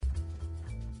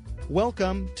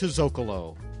Welcome to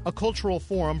Zócalo, a cultural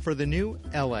forum for the new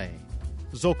LA.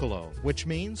 Zócalo, which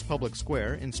means public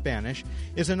square in Spanish,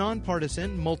 is a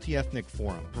nonpartisan, multi-ethnic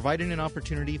forum providing an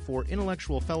opportunity for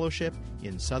intellectual fellowship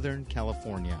in Southern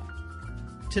California.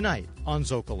 Tonight on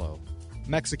Zócalo,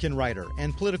 Mexican writer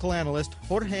and political analyst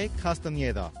Jorge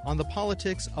Castañeda on the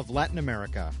politics of Latin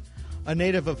America. A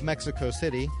native of Mexico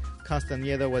City,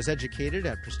 Castañeda was educated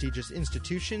at prestigious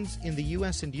institutions in the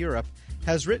U.S. and Europe,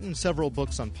 has written several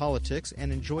books on politics,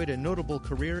 and enjoyed a notable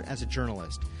career as a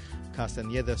journalist.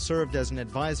 Castañeda served as an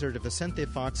advisor to Vicente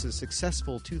Fox's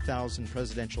successful 2000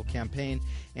 presidential campaign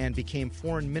and became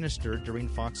foreign minister during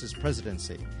Fox's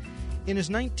presidency. In his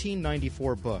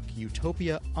 1994 book,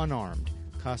 Utopia Unarmed,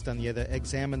 Castañeda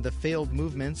examined the failed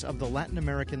movements of the Latin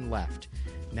American left.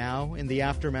 Now, in the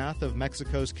aftermath of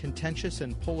Mexico's contentious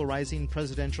and polarizing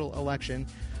presidential election,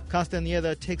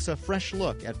 Castañeda takes a fresh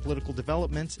look at political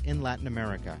developments in Latin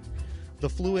America. The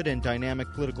fluid and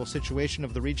dynamic political situation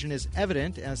of the region is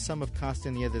evident, as some of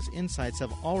Castañeda's insights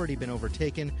have already been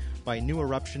overtaken by new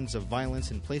eruptions of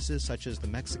violence in places such as the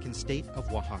Mexican state of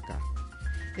Oaxaca.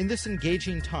 In this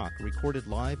engaging talk, recorded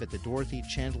live at the Dorothy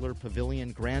Chandler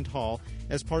Pavilion Grand Hall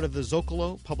as part of the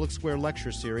Zócalo Public Square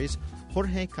Lecture Series,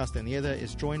 Jorge Castañeda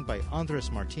is joined by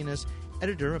Andres Martinez,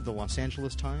 editor of the Los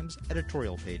Angeles Times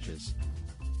editorial pages.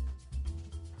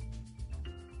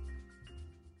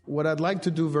 What I'd like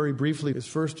to do very briefly is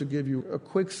first to give you a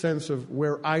quick sense of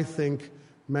where I think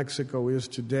Mexico is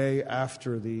today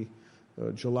after the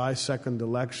July 2nd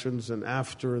elections and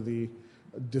after the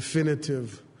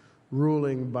definitive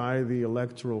ruling by the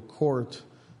Electoral Court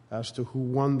as to who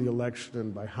won the election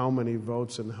and by how many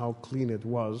votes and how clean it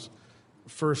was,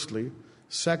 firstly.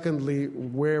 Secondly,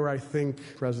 where I think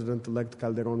President-elect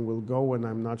Calderón will go, and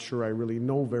I'm not sure I really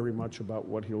know very much about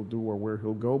what he'll do or where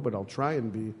he'll go, but I'll try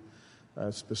and be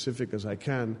as specific as I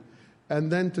can. And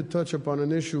then to touch upon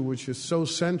an issue which is so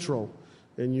central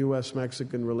in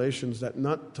U.S.-Mexican relations that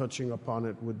not touching upon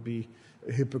it would be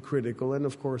hypocritical. And,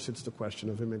 of course, it's the question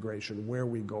of immigration, where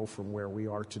we go from where we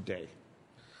are today.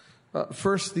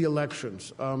 First, the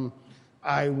elections.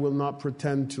 I will not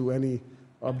pretend to any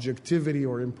objectivity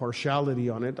or impartiality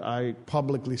on it. I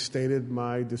publicly stated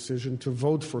my decision to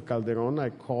vote for Calderón. I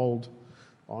called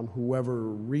on whoever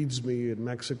reads me in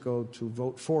Mexico to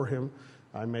vote for him.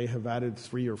 I may have added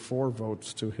 3 or 4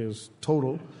 votes to his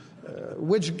total,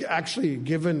 which actually,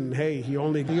 given, hey, he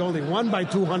only won by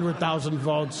 200,000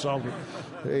 votes, so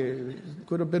it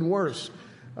could have been worse.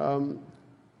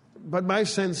 But my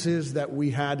sense is that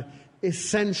we had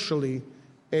essentially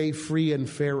a free and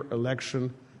fair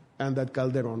election and that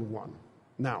Calderón won.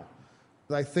 Now,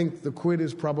 I think the quid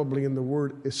is probably in the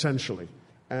word essentially.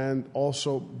 And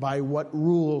also, by what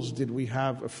rules did we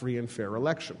have a free and fair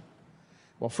election?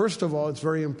 Well, first of all, it's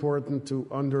very important to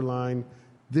underline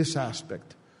this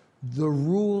aspect. The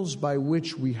rules by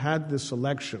which we had this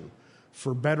election,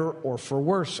 for better or for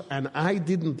worse, and I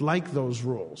didn't like those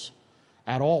rules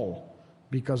at all,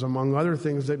 because among other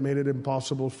things, that made it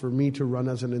impossible for me to run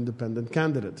as an independent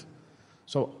candidate.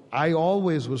 So I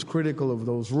always was critical of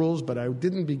those rules, but I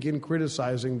didn't begin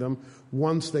criticizing them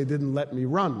once they didn't let me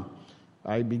run.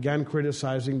 I began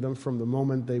criticizing them from the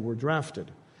moment they were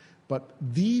drafted. But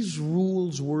these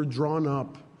rules were drawn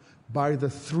up by the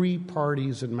 3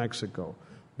 parties in Mexico,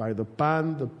 by the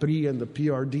PAN, the PRI, and the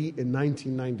PRD in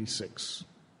 1996.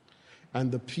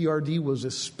 And the PRD was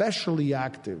especially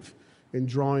active in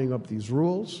drawing up these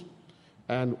rules.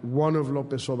 And one of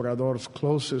López Obrador's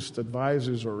closest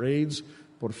advisors or aides,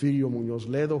 Porfirio Muñoz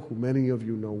Ledo, who many of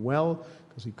you know well,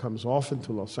 because he comes often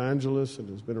to Los Angeles and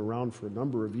has been around for a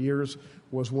number of years,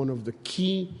 was one of the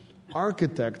key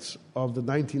architects of the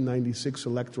 1996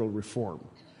 electoral reform.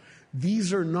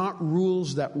 These are not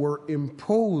rules that were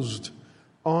imposed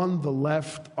on the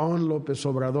left, on López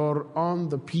Obrador, on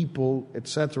the people,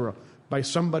 etc., by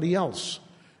somebody else.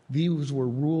 These were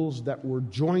rules that were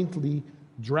jointly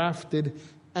drafted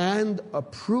and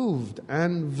approved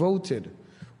and voted.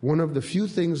 One of the few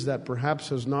things that perhaps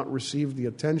has not received the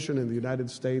attention in the United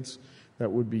States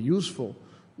that would be useful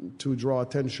to draw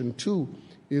attention to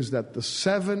is that the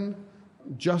 7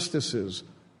 justices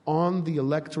on the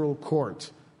Electoral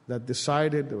Court that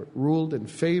decided or ruled in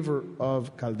favor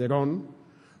of Calderón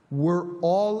were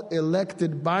all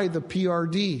elected by the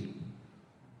PRD,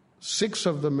 6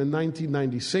 of them in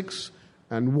 1996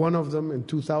 and 1 of them in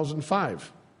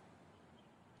 2005.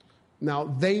 Now,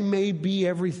 they may be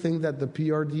everything that the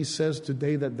PRD says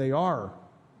today that they are,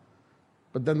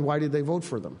 but then why did they vote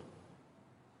for them?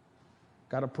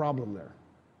 Got a problem there.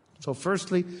 So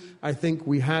firstly, I think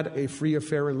we had a free or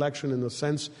fair election in the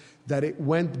sense that it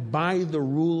went by the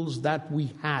rules that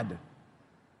we had.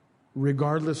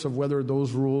 regardless of whether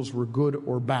those rules were good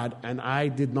or bad, and I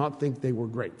did not think they were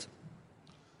great.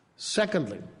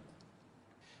 Secondly,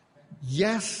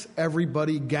 yes,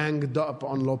 everybody ganged up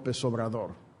on López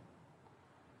Obrador.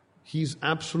 He's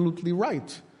absolutely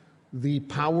right. The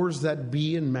powers that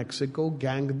be in Mexico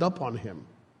ganged up on him.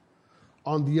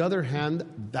 On the other hand,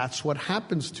 that's what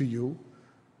happens to you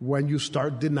when you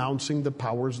start denouncing the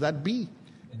powers that be.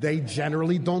 They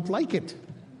generally don't like it.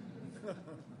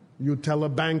 You tell a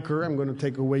banker, I'm going to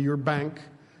take away your bank.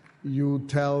 You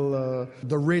tell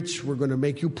the rich, we're going to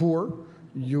make you poor.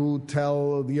 You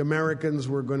tell the Americans,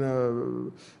 we're going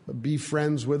to be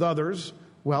friends with others.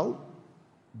 Well,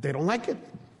 they don't like it.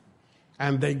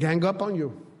 And they gang up on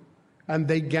you. And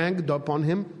they ganged up on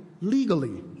him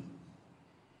legally.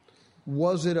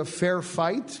 Was it a fair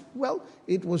fight? Well,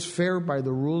 it was fair by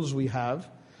the rules we have,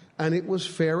 and it was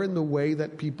fair in the way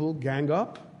that people gang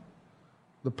up.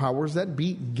 The powers that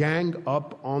be gang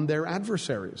up on their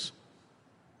adversaries.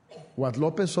 What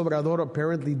López Obrador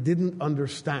apparently didn't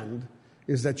understand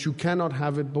is that you cannot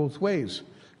have it both ways.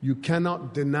 You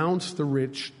cannot denounce the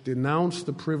rich, denounce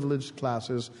the privileged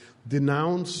classes,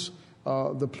 denounce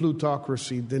the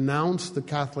plutocracy, denounce the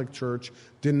Catholic Church,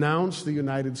 denounce the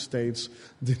United States,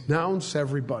 denounce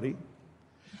everybody,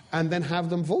 and then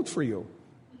have them vote for you.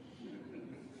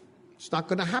 It's not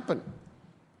going to happen.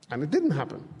 And it didn't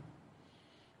happen.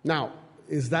 Now,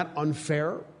 is that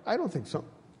unfair? I don't think so.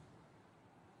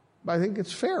 But I think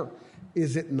it's fair.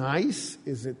 Is it nice?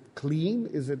 Is it clean?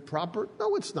 Is it proper?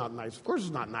 No, it's not nice. Of course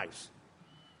it's not nice.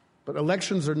 But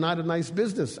elections are not a nice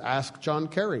business. Ask John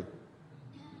Kerry.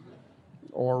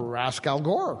 Or ask Al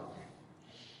Gore.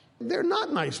 They're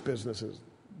not nice businesses,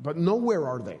 but nowhere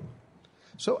are they.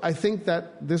 So I think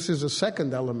that this is a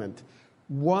second element.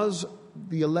 Was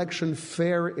the election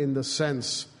fair in the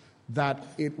sense that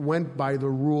it went by the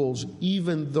rules,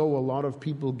 even though a lot of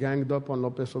people ganged up on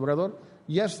López Obrador?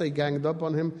 Yes, they ganged up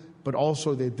on him, but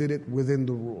also they did it within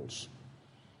the rules.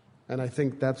 And I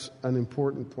think that's an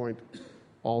important point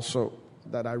also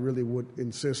that I really would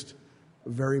insist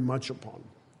very much upon.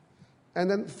 And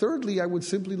then thirdly, I would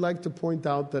simply like to point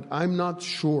out that I'm not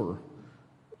sure,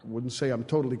 I wouldn't say I'm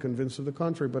totally convinced of the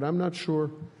contrary, but I'm not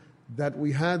sure that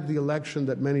we had the election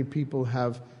that many people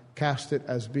have cast it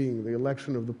as being, the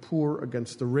election of the poor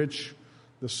against the rich,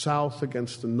 the South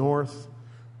against the North,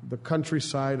 the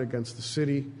countryside against the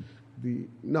city.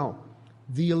 No,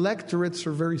 the electorates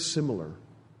are very similar.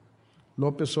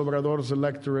 López Obrador's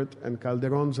electorate and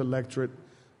Calderón's electorate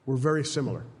were very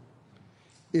similar.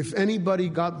 If anybody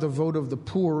got the vote of the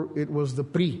poor, it was the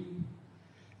PRI,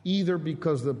 either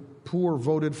because the poor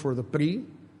voted for the PRI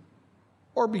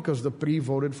or because the PRI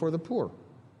voted for the poor,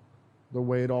 the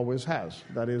way it always has,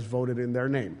 that is, voted in their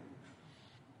name.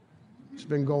 It's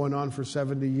been going on for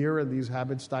 70 years, and these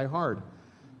habits die hard.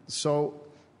 So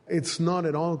it's not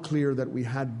at all clear that we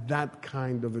had that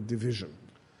kind of a division.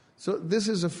 So this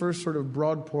is a first sort of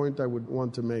broad point I would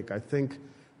want to make. I think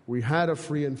we had a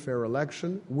free and fair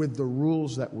election with the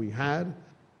rules that we had.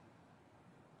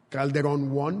 Calderón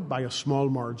won by a small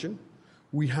margin.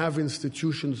 We have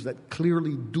institutions that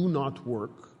clearly do not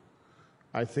work.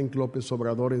 I think López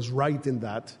Obrador is right in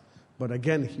that. But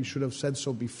again, he should have said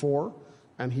so before,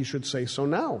 and he should say so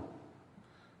now.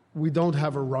 We don't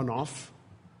have a runoff.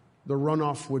 The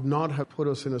runoff would not have put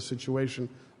us in a situation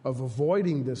of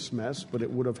avoiding this mess, but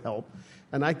it would have helped.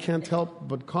 And I can't help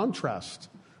but contrast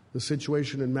the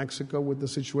situation in Mexico with the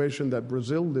situation that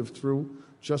Brazil lived through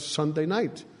just Sunday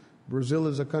night. Brazil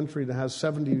is a country that has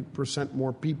 70%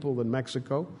 more people than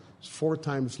Mexico. It's 4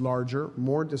 times larger,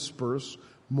 more dispersed,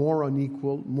 more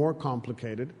unequal, more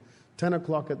complicated. 10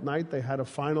 o'clock at night, they had a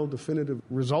final definitive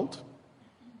result.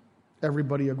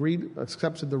 Everybody agreed,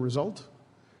 accepted the result.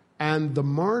 And the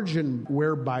margin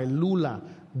whereby Lula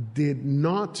did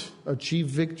not achieve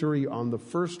victory on the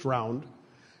first round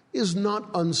is not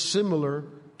unsimilar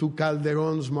to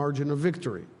Calderón's margin of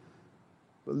victory.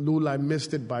 Lula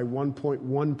missed it by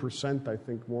 1.1%, I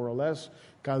think, more or less.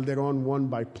 Calderón won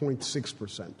by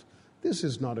 0.6%. This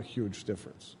is not a huge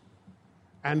difference.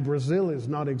 And Brazil is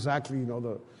not exactly,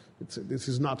 this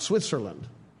is not Switzerland.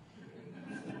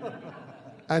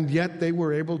 And yet they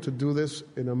were able to do this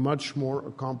in a much more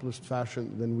accomplished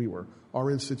fashion than we were.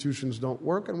 Our institutions don't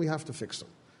work, and we have to fix them.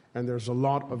 And there's a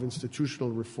lot of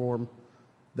institutional reform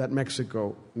that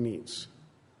Mexico needs.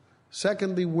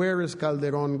 Secondly, where is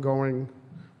Calderón going?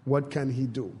 What can he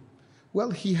do?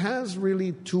 Well, he has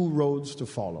really 2 roads to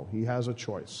follow. He has a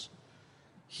choice.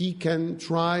 He can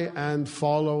try and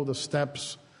follow the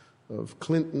steps of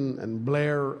Clinton and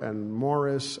Blair and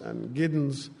Morris and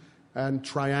Giddens and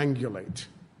triangulate.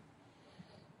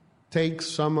 take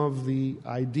some of the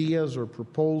ideas or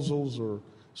proposals or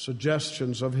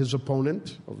suggestions of his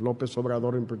opponent, of López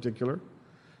Obrador in particular,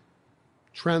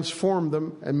 transform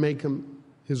them and make them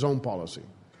his own policy.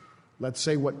 Let's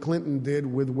say what Clinton did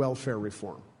with welfare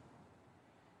reform.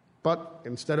 But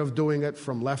instead of doing it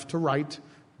from left to right,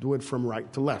 do it from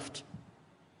right to left.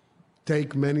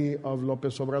 Take many of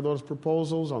López Obrador's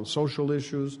proposals on social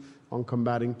issues, on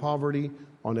combating poverty,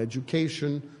 on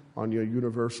education, on your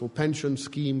universal pension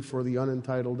scheme for the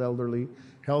unentitled elderly,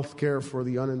 health care for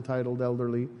the unentitled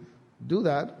elderly. Do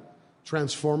that,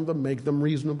 transform them, make them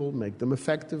reasonable, make them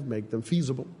effective, make them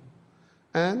feasible,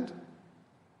 and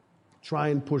try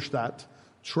and push that.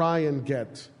 Try and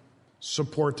get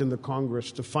support in the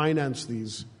Congress to finance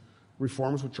these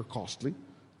reforms, which are costly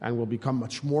and will become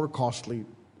much more costly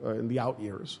in the out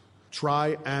years.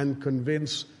 Try and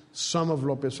convince some of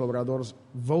López Obrador's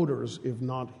voters, if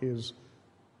not his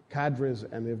cadres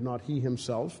and if not he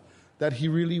himself, that he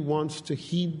really wants to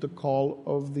heed the call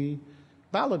of the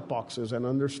ballot boxes and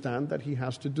understand that he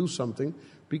has to do something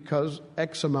because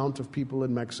X amount of people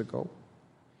in Mexico,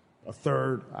 a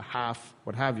third, a half,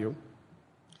 what have you,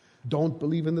 don't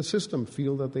believe in the system,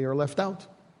 feel that they are left out.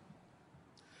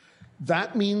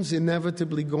 That means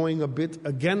inevitably going a bit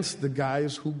against the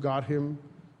guys who got him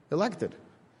elected.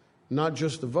 Not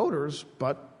just the voters,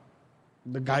 but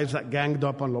the guys that ganged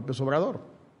up on López Obrador.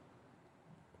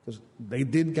 Because they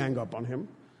did gang up on him,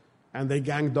 and they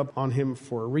ganged up on him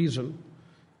for a reason,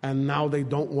 and now they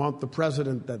don't want the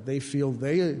president that they feel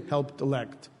they helped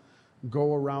elect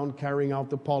go around carrying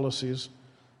out the policies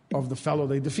of the fellow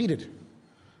they defeated.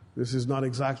 This is not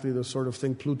exactly the sort of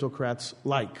thing plutocrats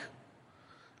like.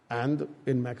 And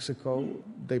in Mexico,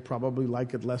 they probably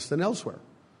like it less than elsewhere.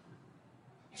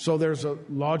 So there's a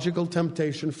logical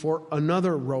temptation for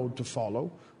another road to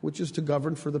follow, which is to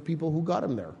govern for the people who got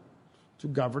him there, to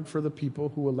govern for the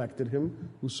people who elected him,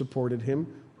 who supported him,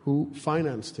 who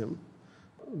financed him.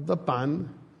 The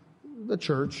PAN, the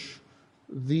church,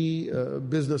 the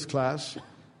business class,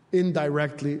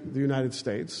 indirectly the United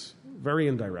States, very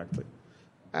indirectly,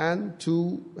 and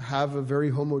to have a very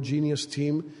homogeneous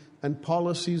team and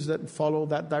policies that follow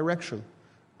that direction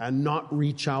and not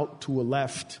reach out to a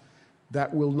left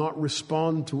that will not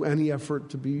respond to any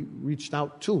effort to be reached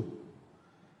out to.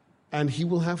 And he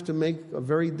will have to make a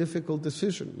very difficult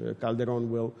decision, Calderón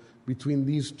will, between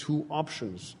these two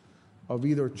options of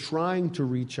either trying to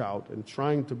reach out and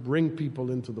trying to bring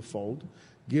people into the fold,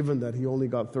 given that he only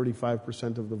got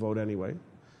 35% of the vote anyway,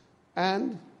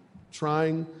 and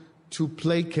trying to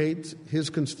placate his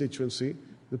constituency,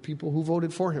 the people who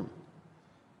voted for him.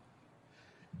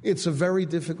 It's a very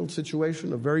difficult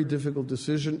situation, a very difficult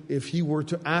decision. If he were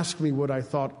to ask me what I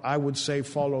thought, I would say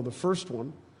follow the first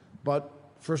one. But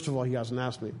first of all, he hasn't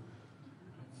asked me.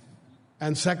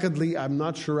 And secondly, I'm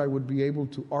not sure I would be able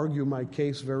to argue my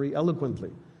case very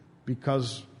eloquently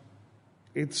because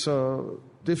it's a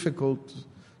difficult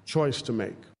choice to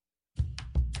make.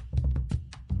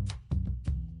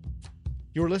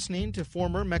 You're listening to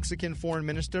former Mexican Foreign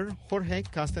Minister Jorge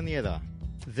Castañeda.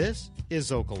 This is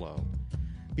Zócalo.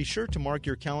 Be sure to mark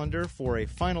your calendar for a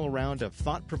final round of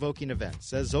thought-provoking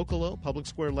events as Zócalo Public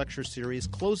Square Lecture Series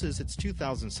closes its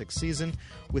 2006 season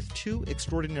with two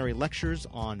extraordinary lectures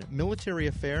on military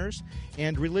affairs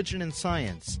and religion and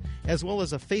science, as well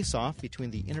as a face-off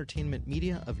between the entertainment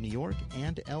media of New York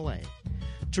and L.A.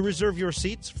 To reserve your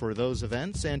seats for those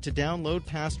events and to download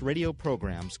past radio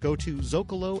programs, go to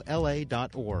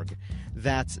ZocaloLA.org.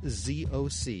 That's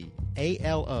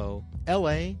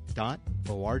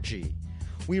ZocaloLA.org.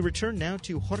 We return now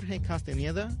to Jorge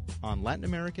Castañeda on Latin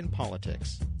American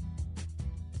politics.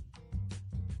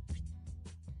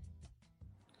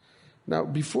 Now,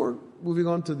 before moving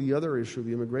on to the other issue,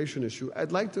 the immigration issue,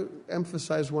 I'd like to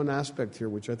emphasize one aspect here,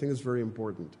 which I think is very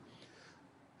important,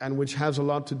 and which has a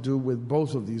lot to do with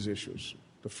both of these issues.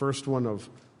 The first one of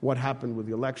what happened with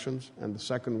the elections, and the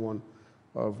second one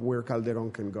of where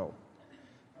Calderón can go.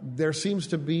 There seems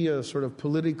to be a sort of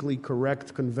politically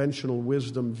correct, conventional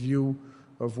wisdom view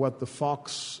of what the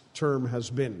Fox term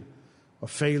has been. A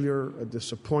failure, a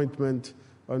disappointment,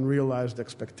 unrealized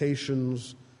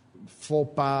expectations,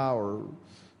 faux pas, or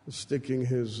sticking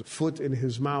his foot in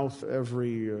his mouth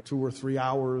every 2 or 3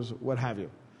 hours, what have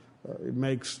you. It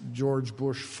makes George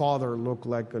Bush father look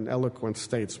like an eloquent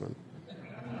statesman,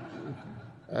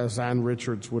 as Ann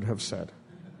Richards would have said.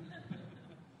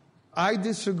 I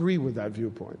disagree with that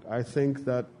viewpoint. I think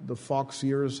that the Fox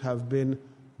years have been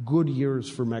good years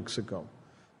for Mexico.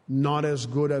 Not as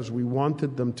good as we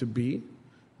wanted them to be,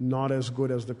 not as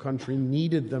good as the country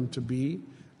needed them to be,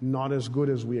 not as good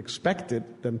as we expected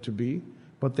them to be,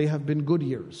 but they have been good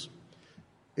years.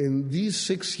 In these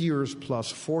 6 years plus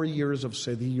 4 years of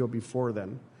Cedillo before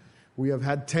then, we have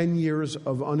had 10 years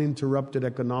of uninterrupted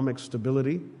economic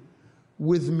stability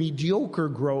with mediocre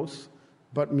growth,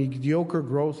 but mediocre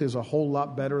growth is a whole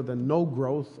lot better than no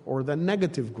growth or than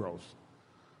negative growth.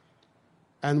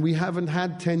 And we haven't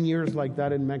had 10 years like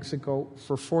that in Mexico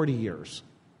for 40 years.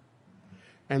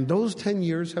 And those 10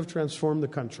 years have transformed the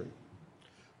country.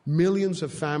 Millions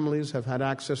of families have had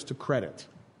access to credit,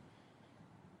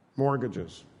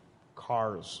 mortgages,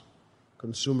 cars,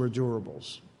 consumer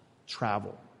durables,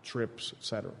 travel, trips,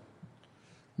 etc.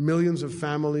 Millions of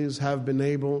families have been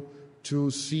able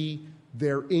to see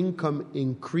their income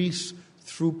increase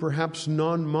through perhaps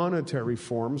non-monetary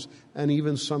forms and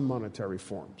even some monetary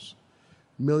forms.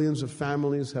 Millions of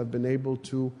families have been able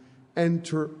to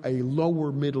enter a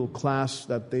lower middle class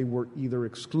that they were either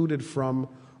excluded from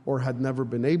or had never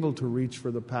been able to reach for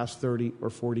the past 30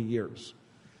 or 40 years.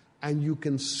 And you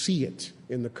can see it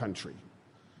in the country.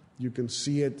 You can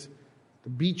see it at the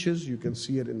beaches, you can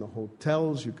see it in the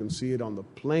hotels, you can see it on the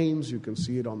planes, you can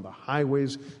see it on the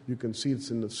highways, you can see it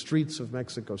in the streets of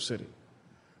Mexico City.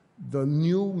 The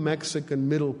new Mexican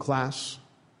middle class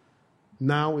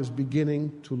now is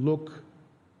beginning to look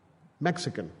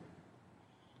Mexican.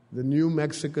 The new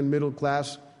Mexican middle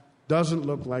class doesn't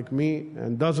look like me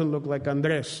and doesn't look like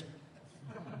Andres.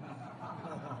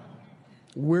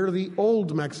 We're the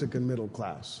old Mexican middle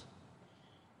class.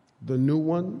 The new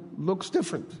one looks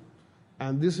different.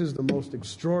 And this is the most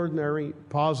extraordinary,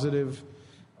 positive,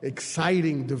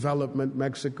 exciting development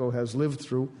Mexico has lived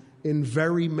through in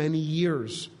very many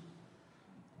years,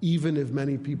 even if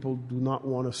many people do not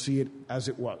want to see it as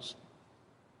it was.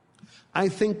 I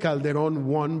think Calderón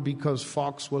won because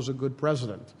Fox was a good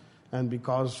president, and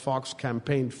because Fox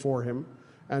campaigned for him,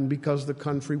 and because the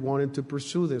country wanted to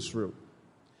pursue this route.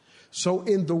 So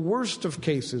in the worst of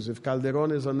cases, if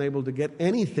Calderón is unable to get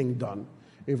anything done,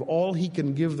 if all he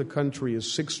can give the country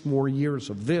is 6 more years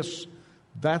of this,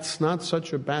 that's not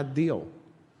such a bad deal.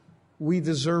 We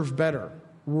deserve better.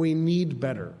 We need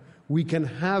better. We can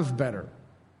have better.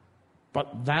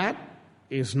 But that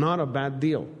is not a bad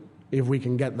deal if we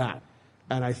can get that.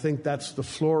 And I think that's the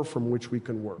floor from which we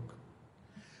can work.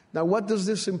 Now, what does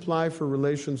this imply for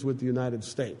relations with the United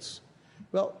States?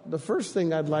 Well, the first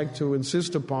thing I'd like to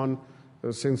insist upon,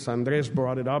 since Andres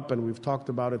brought it up and we've talked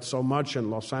about it so much,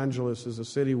 and Los Angeles is a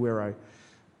city where I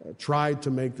tried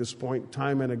to make this point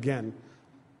time and again,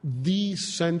 the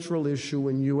central issue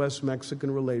in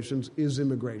U.S.-Mexican relations is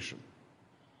immigration.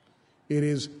 It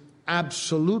is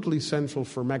absolutely central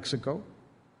for Mexico,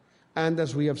 and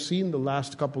as we have seen the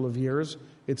last couple of years,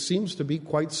 it seems to be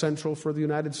quite central for the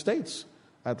United States,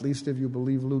 at least if you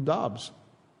believe Lou Dobbs.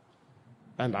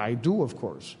 And I do, of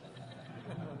course.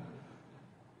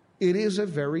 It is a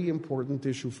very important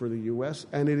issue for the U.S.,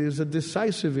 and it is a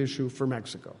decisive issue for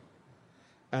Mexico.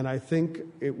 And I think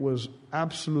it was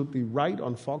absolutely right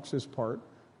on Fox's part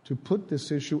to put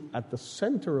this issue at the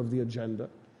center of the agenda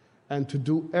and to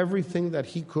do everything that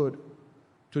he could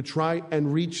to try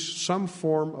and reach some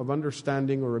form of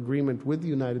understanding or agreement with the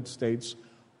United States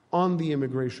on the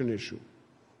immigration issue.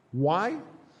 Why?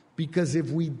 Because if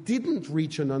we didn't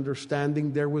reach an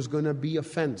understanding, there was going to be a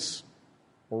fence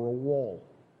or a wall.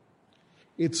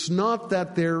 It's not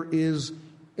that there is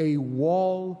a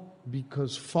wall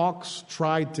because Fox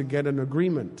tried to get an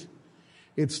agreement.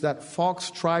 It's that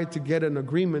Fox tried to get an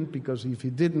agreement because if he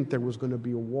didn't, there was going to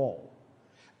be a wall.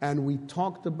 And we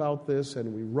talked about this,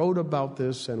 and we wrote about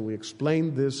this, and we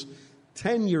explained this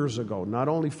 10 years ago, not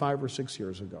only 5 or 6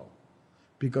 years ago,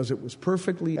 because it was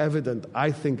perfectly evident,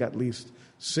 I think at least,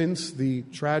 since the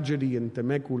tragedy in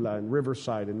Temecula and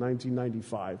Riverside in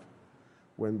 1995,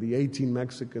 when the 18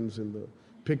 Mexicans in the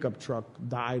pickup truck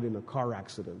died in a car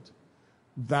accident,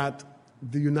 that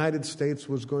the United States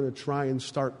was going to try and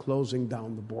start closing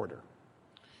down the border.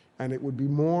 And it would be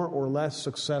more or less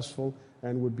successful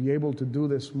and would be able to do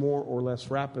this more or less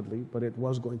rapidly, but it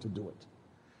was going to do it.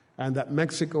 And that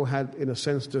Mexico had, in a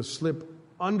sense, to slip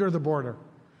under the border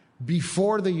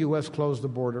before the U.S. closed the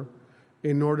border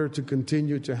in order to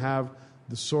continue to have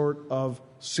the sort of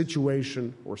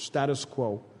situation or status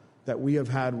quo that we have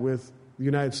had with the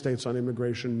United States on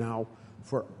immigration now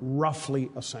for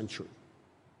roughly a century.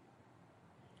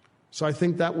 So I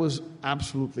think that was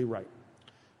absolutely right.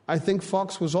 I think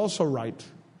Fox was also right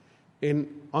in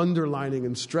underlining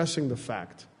and stressing the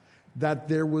fact that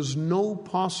there was no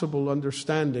possible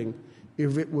understanding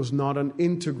if it was not an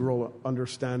integral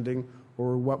understanding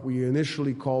or what we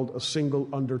initially called a single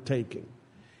undertaking.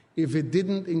 If it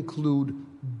didn't include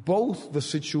both the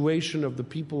situation of the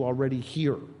people already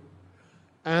here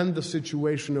and the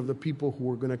situation of the people who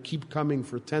were going to keep coming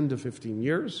for 10 to 15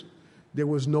 years, there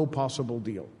was no possible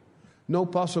deal. No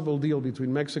possible deal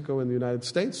between Mexico and the United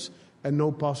States, and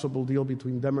no possible deal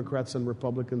between Democrats and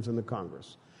Republicans in the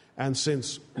Congress. And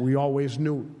since we always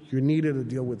knew you needed a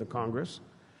deal with the Congress,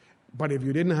 but if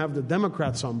you didn't have the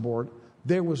Democrats on board,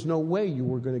 there was no way you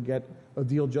were going to get a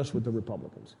deal just with the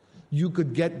Republicans. You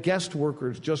could get guest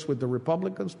workers just with the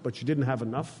Republicans, but you didn't have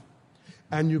enough.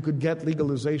 And you could get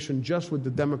legalization just with the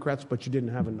Democrats, but you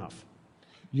didn't have enough.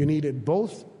 You needed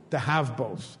both to have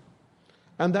both.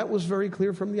 And that was very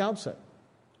clear from the outset.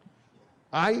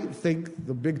 I think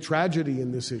the big tragedy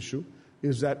in this issue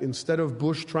is that instead of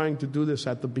Bush trying to do this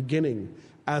at the beginning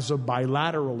as a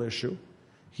bilateral issue,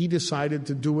 he decided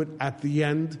to do it at the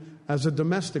end as a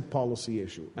domestic policy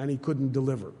issue, and he couldn't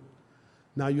deliver.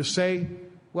 Now you say,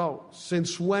 well,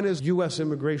 since when is U.S.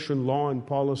 immigration law and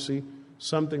policy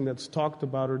something that's talked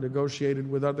about or negotiated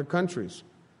with other countries?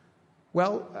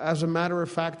 Well, as a matter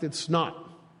of fact, it's not,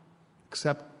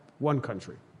 except one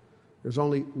country. There's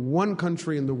only one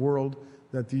country in the world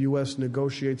that the U.S.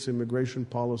 negotiates immigration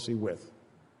policy with.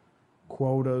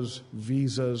 Quotas,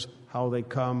 visas, how they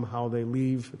come, how they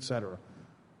leave, etc.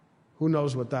 Who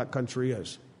knows what that country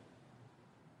is?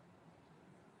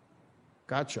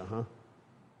 Gotcha, huh?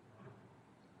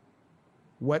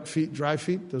 Wet feet, dry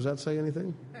feet, does that say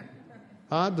anything?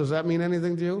 Does that mean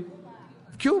anything to you?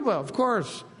 Cuba, of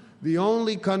course. The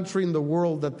only country in the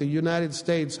world that the United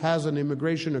States has an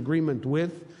immigration agreement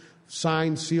with,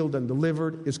 signed, sealed, and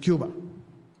delivered, is Cuba.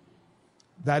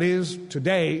 That is,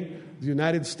 today, the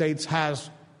United States has,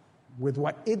 with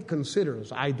what it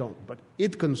considers, I don't, but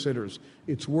it considers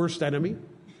its worst enemy,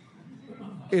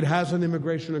 it has an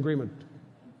immigration agreement.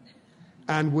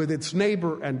 And with its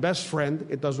neighbor and best friend,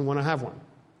 it doesn't want to have one.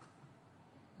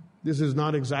 This is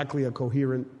not exactly a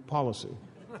coherent policy,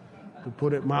 to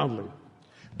put it mildly.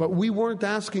 But we weren't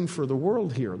asking for the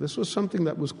world here. This was something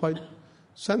that was quite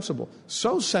sensible.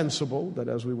 So sensible that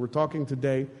as we were talking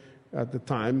today at the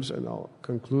Times, and I'll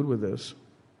conclude with this,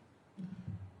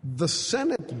 the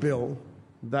Senate bill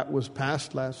that was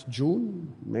passed last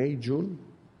June, May, June,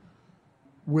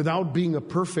 without being a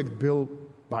perfect bill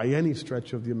by any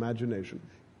stretch of the imagination,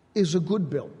 is a good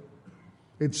bill.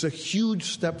 It's a huge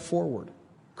step forward.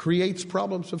 Creates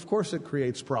problems? Of course it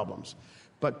creates problems.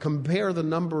 But compare the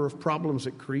number of problems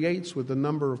it creates with the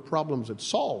number of problems it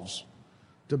solves.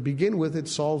 To begin with, it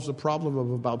solves the problem of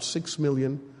about 6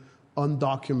 million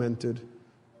undocumented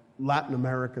Latin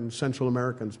Americans, Central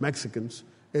Americans, Mexicans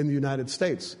in the United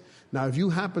States. Now, if you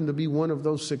happen to be one of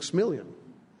those 6 million,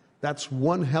 that's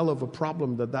one hell of a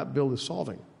problem that bill is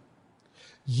solving.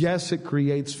 Yes, it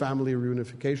creates family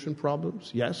reunification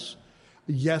problems. Yes.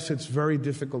 Yes, it's very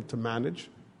difficult to manage.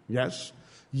 Yes.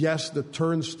 Yes, the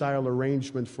turnstile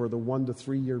arrangement for the 1 to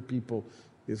 3 year people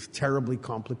is terribly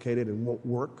complicated and won't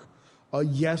work.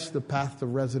 Yes, the path to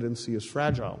residency is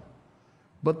fragile.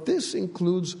 But this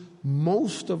includes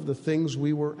most of the things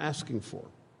we were asking for.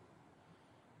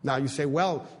 Now you say,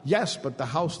 well, yes, but the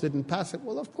House didn't pass it.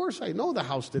 Well, of course I know the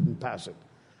House didn't pass it.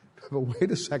 But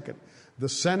wait a second. The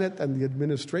Senate and the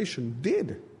administration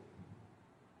did.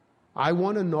 I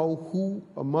want to know who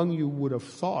among you would have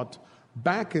thought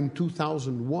back in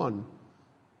 2001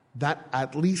 that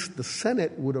at least the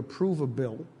Senate would approve a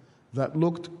bill that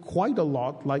looked quite a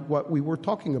lot like what we were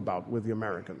talking about with the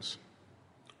Americans.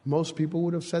 Most people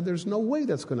would have said there's no way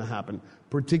that's going to happen,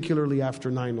 particularly after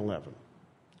 9/11.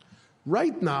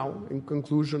 Right now, in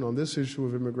conclusion on this issue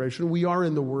of immigration, we are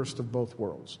in the worst of both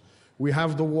worlds. We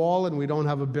have the wall and we don't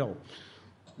have a bill.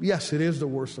 Yes, it is the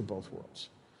worst of both worlds.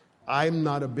 I'm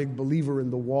not a big believer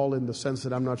in the wall in the sense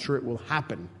that I'm not sure it will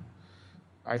happen.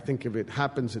 I think if it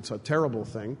happens, it's a terrible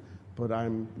thing, but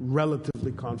I'm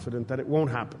relatively confident that it won't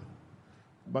happen.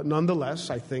 But nonetheless,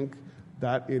 I think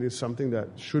that it is something that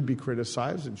should be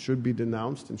criticized, and should be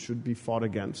denounced, and should be fought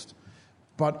against.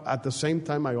 But at the same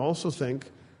time, I also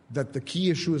think that the key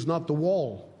issue is not the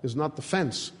wall, is not the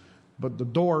fence, but the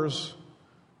doors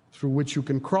through which you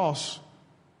can cross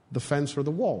the fence or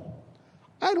the wall.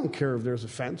 I don't care if there's a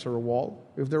fence or a wall,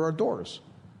 if there are doors.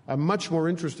 I'm much more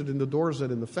interested in the doors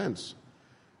than in the fence.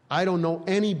 I don't know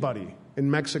anybody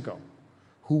in Mexico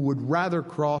who would rather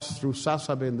cross through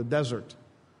Sasabe in the desert,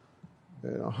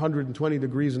 120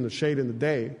 degrees in the shade in the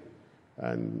day,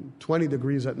 and 20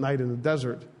 degrees at night in the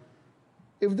desert,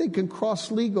 if they can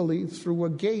cross legally through a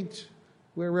gate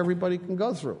where everybody can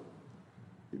go through.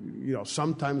 You know,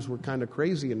 sometimes we're kind of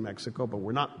crazy in Mexico, but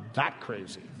we're not that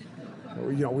crazy.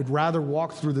 You know, we'd rather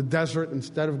walk through the desert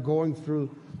instead of going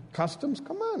through customs.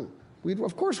 Come on.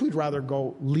 Of course we'd rather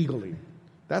go legally.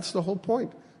 That's the whole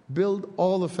point. Build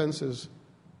all the fences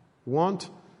you want,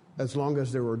 as long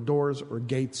as there are doors or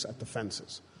gates at the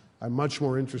fences. I'm much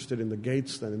more interested in the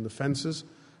gates than in the fences.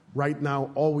 Right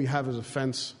now, all we have is a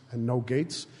fence and no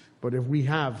gates. But if we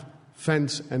have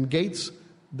fence and gates,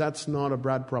 that's not a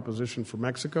bad proposition for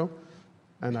Mexico.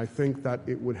 And I think that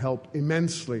it would help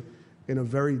immensely in a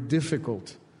very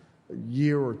difficult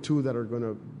year or two that are going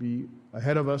to be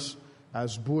ahead of us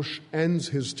as Bush ends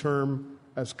his term,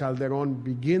 as Calderón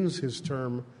begins his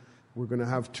term. We're going to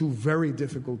have two very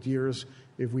difficult years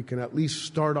if we can at least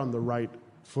start on the right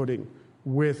footing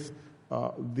with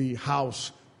the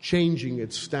House changing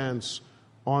its stance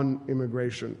on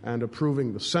immigration and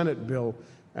approving the Senate bill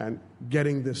and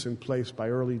getting this in place by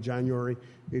early January.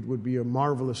 It would be a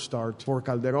marvelous start for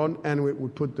Calderón, and it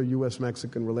would put the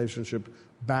U.S.-Mexican relationship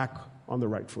back on the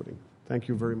right footing. Thank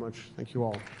you very much. Thank you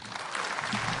all.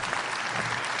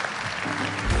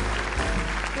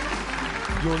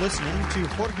 You're listening to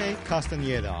Jorge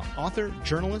Castañeda, author,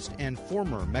 journalist, and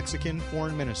former Mexican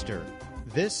foreign minister.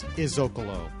 This is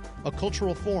Zócalo, a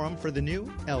cultural forum for the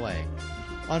new L.A.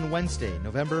 On Wednesday,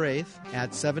 November 8th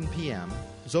at 7 p.m.,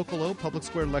 Zócalo Public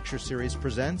Square Lecture Series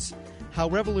presents How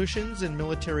Revolutions in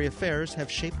Military Affairs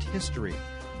Have Shaped History,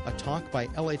 a talk by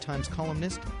LA Times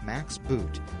columnist Max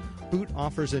Boot. Boot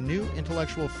offers a new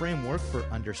intellectual framework for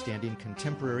understanding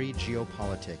contemporary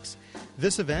geopolitics.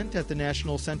 This event at the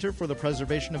National Center for the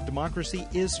Preservation of Democracy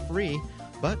is free,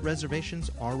 but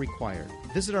reservations are required.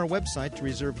 Visit our website to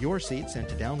reserve your seats and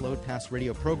to download past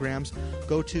radio programs.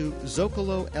 Go to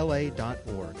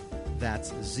zocalola.org.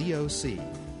 That's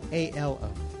ZOCALO.LA.org.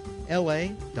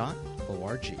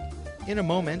 In a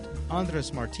moment,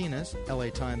 Andres Martinez,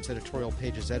 LA Times editorial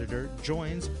pages editor,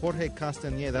 joins Jorge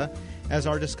Castañeda as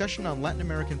our discussion on Latin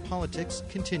American politics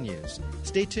continues.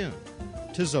 Stay tuned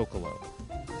to Zócalo.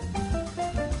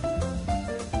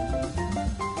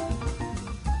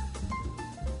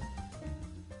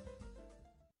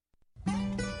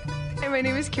 My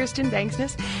name is Kirsten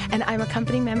Banksness, and I'm a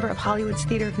company member of Hollywood's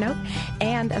Theater of Note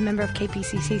and a member of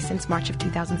KPCC since March of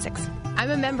 2006.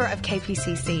 I'm a member of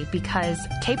KPCC because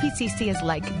KPCC is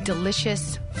like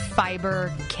delicious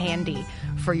fiber candy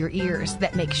for your ears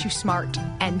that makes you smart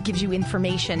and gives you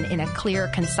information in a clear,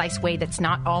 concise way that's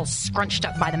not all scrunched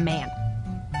up by the man.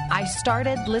 I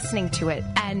started listening to it,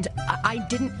 and I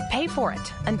didn't pay for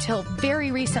it until very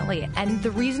recently. And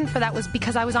the reason for that was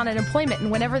because I was on unemployment,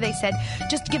 and whenever they said,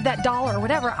 just give that $1 or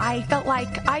whatever, I felt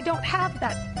like I don't have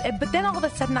that. But then all of a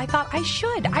sudden I thought I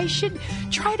should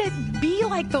try to be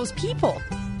like those people.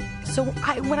 So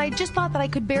when I just thought that I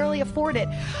could barely afford it,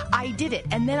 I did it.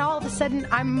 And then all of a sudden,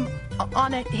 I'm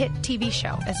on a hit TV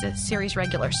show as a series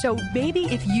regular. So maybe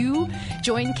if you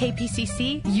join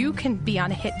KPCC, you can be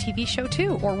on a hit TV show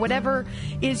too, or whatever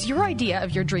is your idea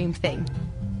of your dream thing.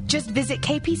 Just visit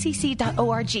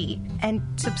kpcc.org and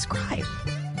subscribe.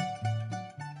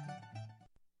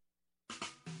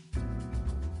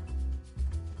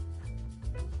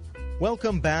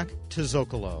 Welcome back to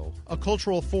Zócalo, a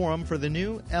cultural forum for the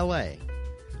new L.A.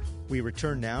 We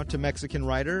return now to Mexican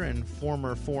writer and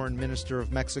former foreign minister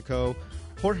of Mexico,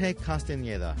 Jorge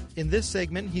Castañeda. In this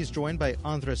segment, he's joined by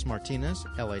Andres Martinez,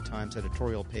 LA Times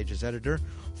editorial pages editor,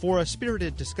 for a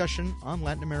spirited discussion on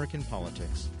Latin American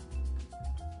politics.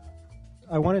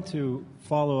 I wanted to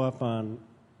follow up on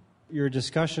your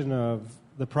discussion of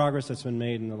the progress that's been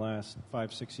made in the last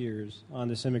 5-6 years on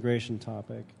this immigration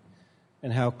topic,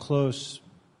 and how close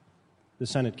the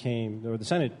Senate came, or the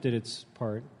Senate did its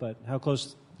part, but how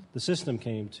close the system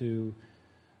came to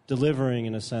delivering,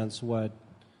 in a sense, what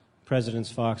Presidents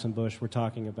Fox and Bush were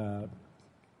talking about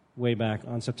way back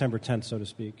on September 10th, so to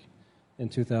speak, in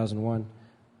 2001.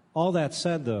 All that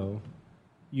said, though,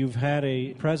 you've had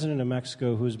a president of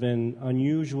Mexico who's been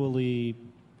unusually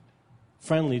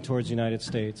friendly towards the United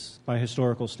States by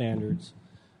historical standards,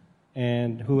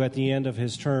 and who at the end of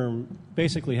his term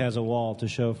basically has a wall to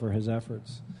show for his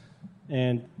efforts.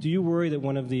 And do you worry that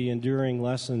one of the enduring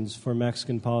lessons for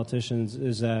Mexican politicians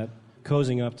is that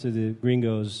cozying up to the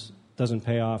gringos doesn't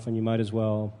pay off and you might as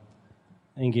well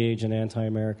engage in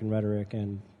anti-American rhetoric?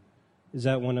 And is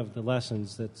that one of the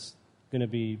lessons that's going to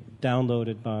be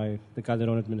downloaded by the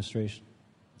Calderón administration?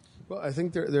 Well, I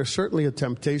think there's certainly a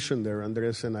temptation there,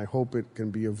 Andres, and I hope it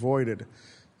can be avoided.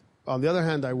 On the other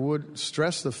hand, I would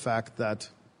stress the fact that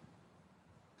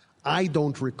I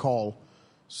don't recall,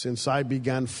 since I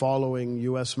began following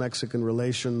U.S.-Mexican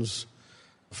relations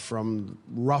from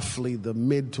roughly the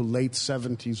mid to late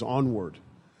 70s onward,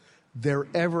 there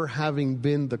ever having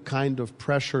been the kind of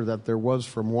pressure that there was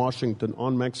from Washington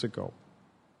on Mexico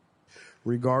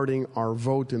regarding our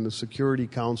vote in the Security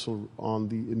Council on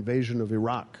the invasion of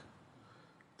Iraq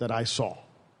that I saw.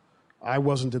 I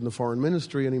wasn't in the foreign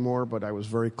ministry anymore, but I was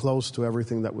very close to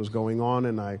everything that was going on,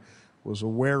 and I was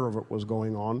aware of what was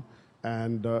going on,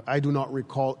 and I do not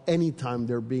recall any time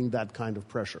there being that kind of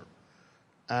pressure.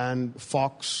 And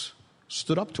Fox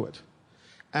stood up to it.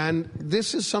 And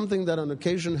this is something that on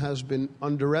occasion has been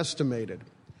underestimated.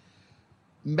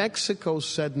 Mexico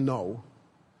said no,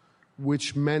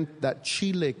 which meant that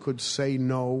Chile could say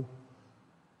no,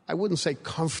 I wouldn't say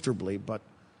comfortably, but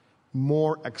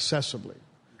more accessibly.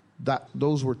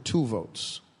 Those were 2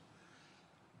 votes.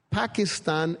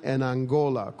 Pakistan and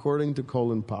Angola, according to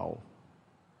Colin Powell,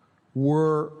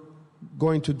 were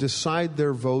going to decide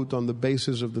their vote on the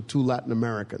basis of the 2 Latin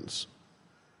Americans.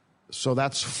 So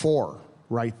that's 4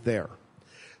 right there.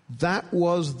 That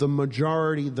was the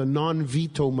majority, the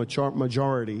non-veto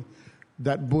majority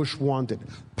that Bush wanted.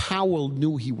 Powell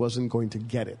knew he wasn't going to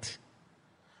get it.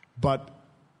 But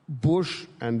Bush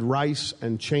and Rice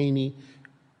and Cheney,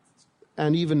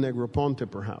 and even Negroponte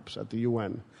perhaps at the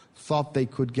UN, thought they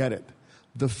could get it.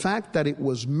 The fact that it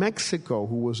was Mexico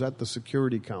who was at the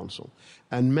Security Council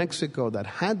and Mexico that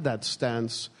had that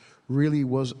stance really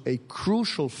was a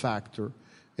crucial factor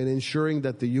in ensuring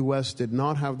that the U.S. did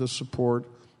not have the support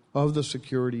of the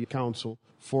Security Council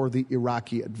for the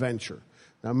Iraqi adventure.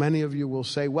 Now, many of you will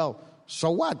say, well,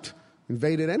 so what?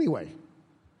 Invaded anyway.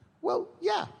 Well,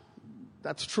 yeah,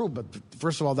 that's true, but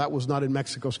first of all, that was not in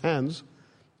Mexico's hands.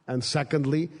 And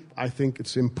secondly, I think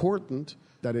it's important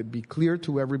that it be clear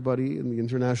to everybody in the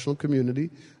international community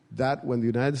that when the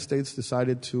United States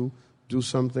decided to do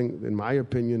something, in my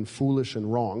opinion, foolish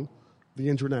and wrong, the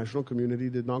international community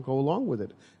did not go along with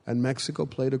it. And Mexico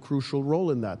played a crucial role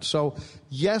in that. So,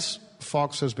 yes,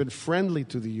 Fox has been friendly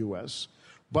to the U.S.,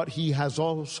 but he has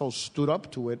also stood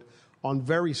up to it on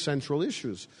very central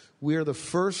issues. We were the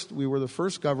first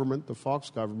government, the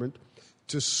Fox government,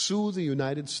 to sue the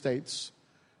United States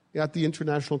at the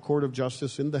International Court of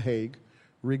Justice in The Hague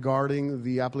regarding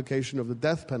the application of the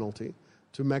death penalty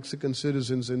to Mexican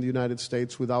citizens in the United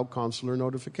States without consular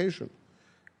notification.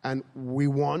 And we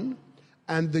won,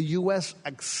 and the U.S.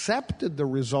 accepted the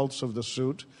results of the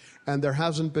suit, and there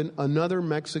hasn't been another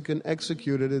Mexican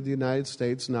executed in the United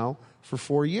States now for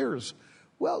 4 years.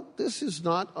 Well, this is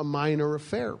not a minor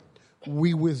affair.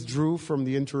 We withdrew from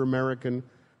the Inter-American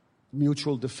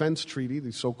Mutual Defense Treaty,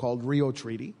 the so-called Rio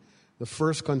Treaty, the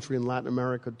first country in Latin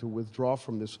America to withdraw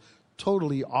from this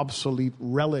totally obsolete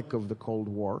relic of the Cold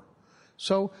War.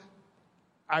 So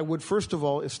I would first of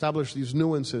all establish these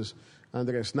nuances,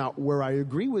 Andres. Now, where I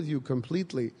agree with you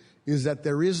completely is that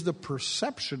there is the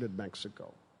perception in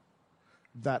Mexico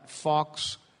that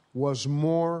Fox was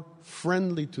more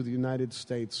friendly to the United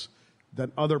States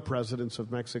than other presidents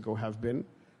of Mexico have been.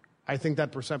 I think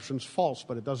that perception's false,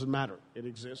 but it doesn't matter. It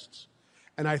exists.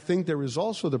 And I think there is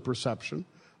also the perception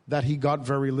that he got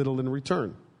very little in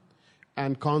return.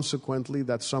 And consequently,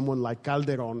 that someone like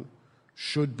Calderón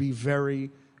should be very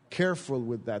careful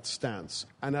with that stance.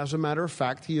 And as a matter of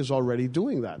fact, he is already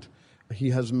doing that. He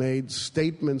has made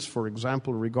statements, for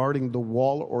example, regarding the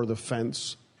wall or the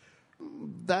fence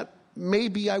that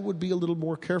maybe I would be a little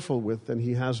more careful with than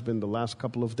he has been the last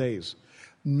couple of days.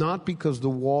 Not because the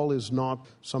wall is not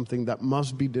something that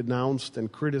must be denounced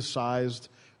and criticized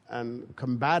and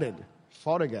combated,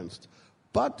 fought against,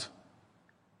 but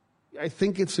I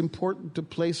think it's important to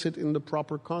place it in the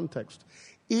proper context.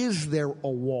 Is there a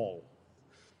wall?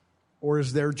 Or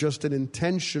is there just an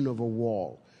intention of a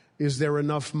wall? Is there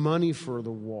enough money for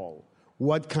the wall?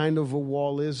 What kind of a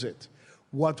wall is it?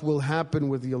 What will happen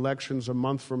with the elections a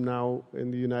month from now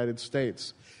in the United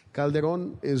States?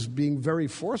 Calderón is being very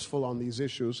forceful on these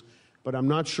issues, but I'm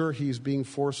not sure he's being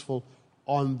forceful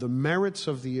on the merits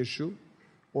of the issue,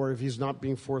 or if he's not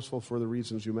being forceful for the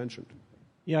reasons you mentioned.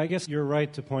 Yeah, I guess you're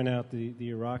right to point out the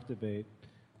Iraq debate,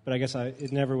 but I guess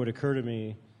it never would occur to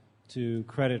me to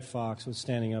credit Fox with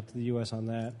standing up to the U.S. on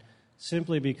that,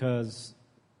 simply because,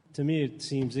 to me, it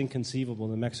seems inconceivable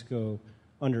that Mexico,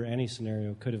 under any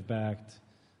scenario, could have backed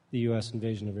the U.S.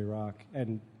 invasion of Iraq.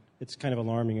 And it's kind of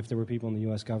alarming if there were people in the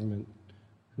U.S. government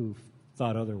who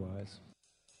thought otherwise.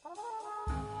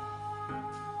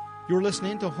 You're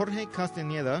listening to Jorge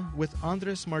Castañeda with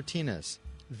Andres Martinez.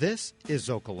 This is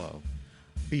Zócalo.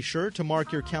 Be sure to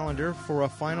mark your calendar for a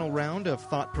final round of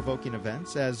thought-provoking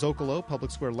events as Zócalo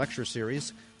Public Square Lecture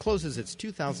Series closes its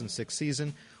 2006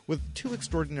 season with 2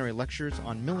 extraordinary lectures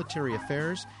on military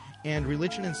affairs and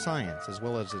religion and science, as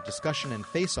well as a discussion and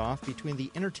face-off between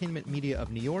the entertainment media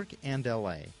of New York and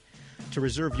L.A. To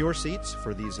reserve your seats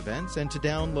for these events and to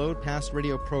download past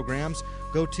radio programs,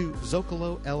 go to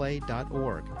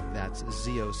ZocaloLA.org. That's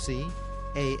ZocaloLA.org.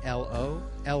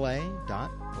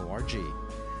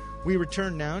 We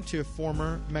return now to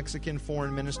former Mexican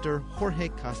Foreign Minister Jorge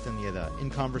Castañeda in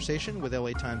conversation with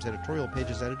LA Times editorial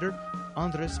pages editor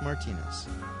Andres Martinez.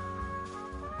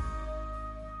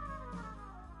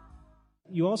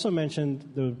 You also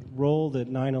mentioned the role that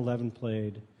 9/11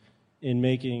 played in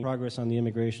making progress on the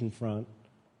immigration front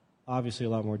obviously a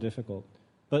lot more difficult.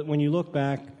 But when you look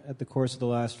back at the course of the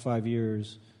last 5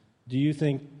 years, do you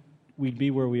think we'd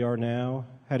be where we are now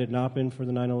had it not been for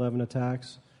the 9/11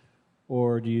 attacks?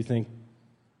 Or do you think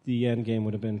the end game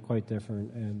would have been quite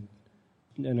different and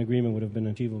an agreement would have been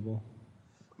achievable?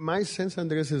 My sense,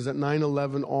 Andres, is that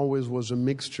 9/11 always was a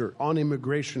mixture on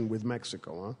immigration with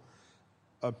Mexico,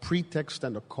 a pretext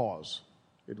and a cause.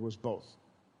 It was both.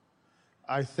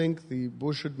 I think the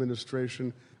Bush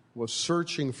administration was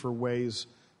searching for ways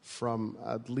from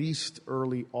at least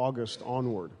early August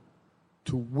onward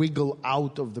to wiggle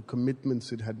out of the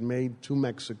commitments it had made to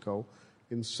Mexico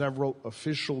in several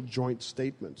official joint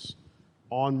statements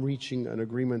on reaching an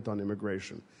agreement on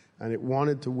immigration. And it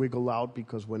wanted to wiggle out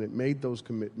because when it made those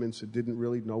commitments, it didn't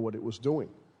really know what it was doing.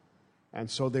 And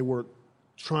so they were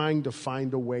trying to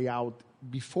find a way out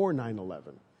before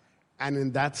 9/11. And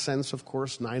in that sense, of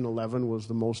course, 9/11 was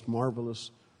the most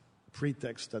marvelous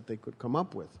pretext that they could come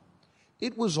up with.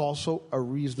 It was also a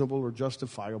reasonable or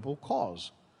justifiable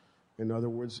cause. In other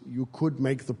words, you could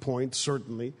make the point,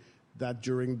 certainly, that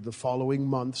during the following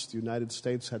months, the United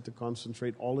States had to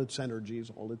concentrate all its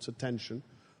energies, all its attention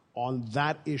on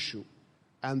that issue.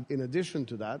 And in addition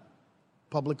to that,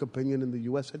 public opinion in the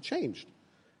U.S. had changed.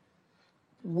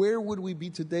 Where would we be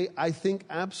today? I think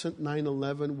absent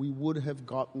 9/11, we would have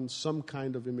gotten some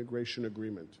kind of immigration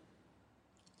agreement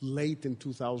late in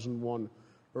 2001,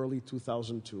 early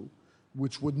 2002,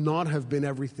 which would not have been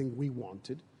everything we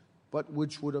wanted, but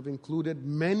which would have included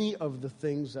many of the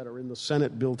things that are in the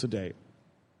Senate bill today.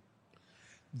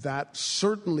 That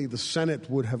certainly the Senate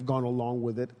would have gone along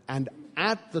with it, and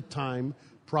at the time,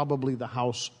 probably the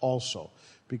House also.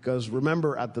 Because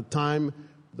remember, at the time,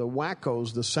 the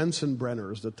wackos, the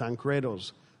Sensenbrenners, the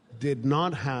Tancredos, did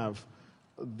not have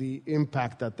the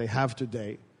impact that they have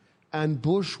today. And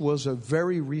Bush was a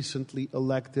very recently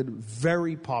elected,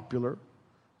 very popular,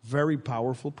 very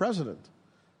powerful president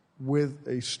with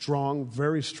a strong,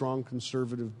 very strong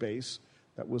conservative base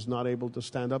that was not able to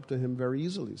stand up to him very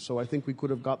easily. So I think we could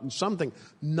have gotten something,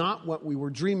 not what we were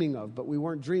dreaming of, but we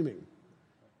weren't dreaming.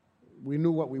 We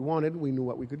knew what we wanted, we knew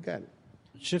what we could get.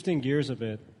 Shifting gears a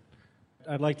bit,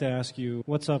 I'd like to ask you,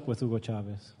 what's up with Hugo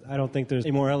Chavez? I don't think there's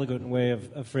a more elegant way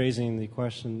of phrasing the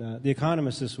question. The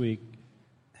Economist this week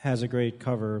has a great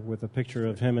cover with a picture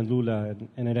of him and Lula,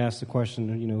 and it asks the question,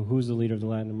 who's the leader of the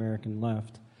Latin American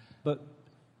left? But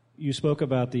you spoke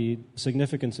about the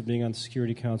significance of being on the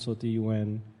Security Council at the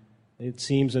UN. It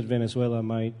seems that Venezuela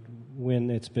might win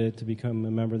its bid to become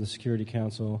a member of the Security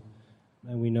Council,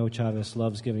 and we know Chavez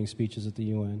loves giving speeches at the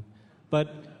UN. But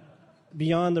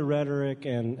beyond the rhetoric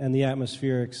and the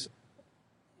atmospherics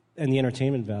and the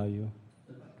entertainment value,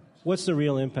 what's the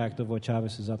real impact of what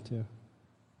Chavez is up to?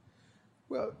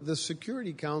 Well, the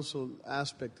Security Council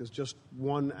aspect is just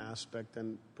one aspect,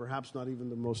 and perhaps not even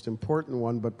the most important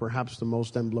one, but perhaps the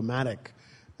most emblematic,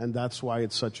 and that's why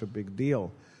it's such a big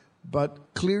deal.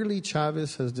 But clearly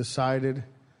Chavez has decided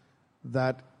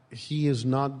that he is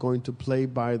not going to play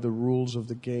by the rules of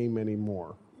the game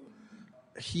anymore.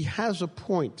 He has a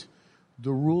point.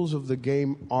 The rules of the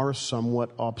game are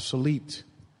somewhat obsolete.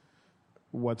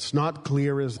 What's not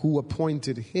clear is who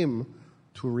appointed him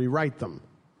to rewrite them.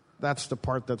 That's the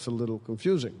part that's a little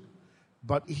confusing.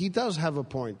 But he does have a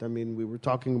point. I mean, we were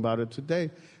talking about it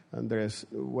today, Andres,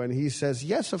 when he says,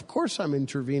 yes, of course I'm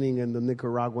intervening in the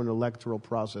Nicaraguan electoral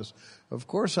process. Of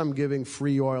course I'm giving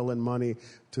free oil and money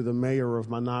to the mayor of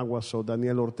Managua so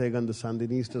Daniel Ortega and the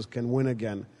Sandinistas can win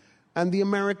again. And the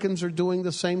Americans are doing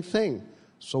the same thing.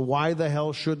 So why the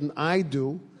hell shouldn't I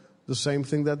do the same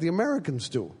thing that the Americans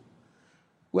do?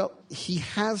 Well, he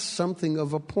has something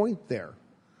of a point there.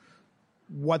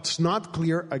 What's not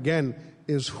clear, again,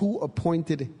 is who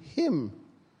appointed him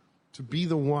to be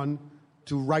the one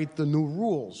to write the new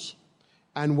rules,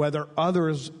 and whether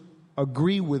others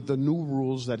agree with the new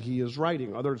rules that he is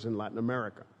writing, others in Latin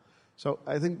America. So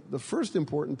I think the first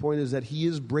important point is that he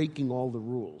is breaking all the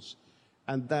rules,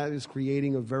 and that is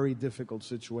creating a very difficult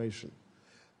situation.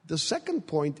 The second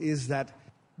point is that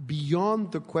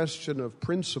beyond the question of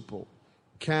principle,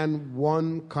 can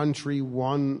one country,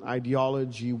 one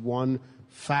ideology, one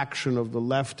faction of the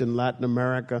left in Latin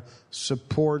America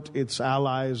support its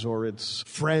allies or its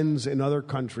friends in other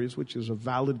countries, which is a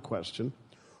valid question?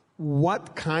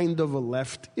 What kind of a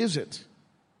left is it?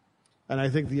 And I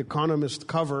think the Economist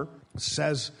cover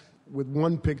says with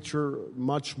one picture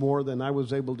much more than I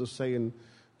was able to say in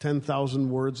 10,000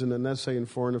 words in an essay in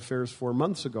Foreign Affairs 4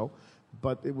 months ago,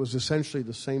 but it was essentially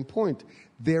the same point.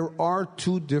 There are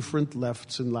two different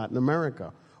lefts in Latin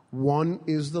America. One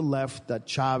is the left that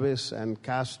Chavez and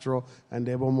Castro and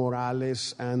Evo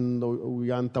Morales and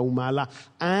Ollanta Humala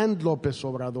and López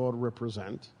Obrador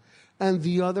represent. And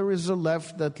the other is the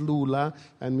left that Lula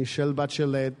and Michelle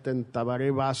Bachelet and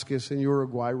Tabaré Vázquez in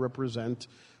Uruguay represent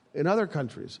in other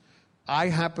countries. I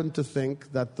happen to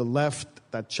think that the left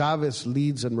that Chavez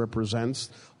leads and represents,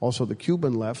 also the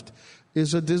Cuban left,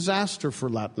 is a disaster for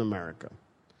Latin America.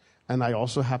 And I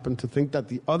also happen to think that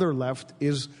the other left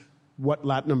is what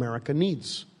Latin America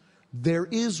needs. There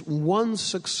is one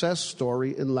success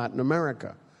story in Latin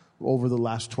America over the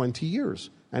last 20 years,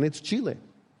 and it's Chile.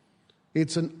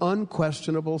 It's an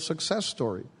unquestionable success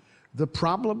story. The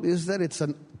problem is that it's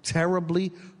a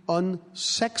terribly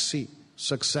unsexy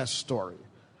success story.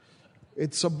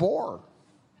 It's a bore.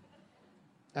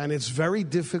 And it's very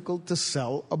difficult to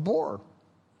sell a bore.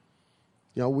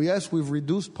 You know, we've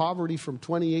reduced poverty from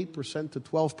 28% to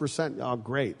 12%. Oh,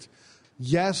 great.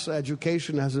 Yes,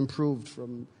 education has improved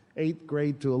from 8th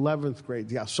grade to 11th grade.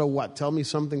 Yeah, so what? Tell me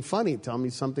something funny. Tell me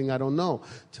something I don't know.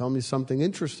 Tell me something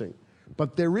interesting.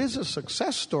 But there is a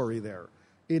success story there.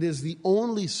 It is the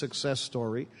only success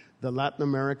story that Latin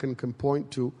American can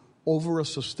point to over a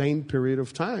sustained period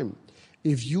of time.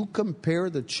 If you compare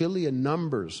the Chilean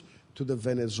numbers to the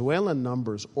Venezuelan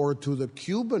numbers or to the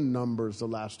Cuban numbers the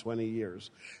last 20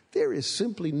 years, there is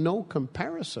simply no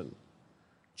comparison.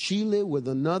 Chile, with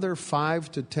another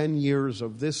 5 to 10 years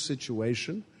of this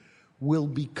situation, will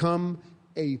become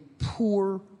a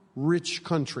poor, rich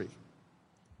country.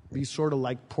 Be sort of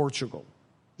like Portugal.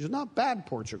 It's not bad,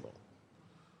 Portugal.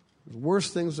 There's worse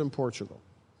things than Portugal.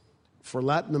 For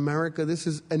Latin America, this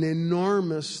is an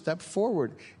enormous step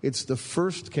forward. It's the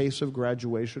first case of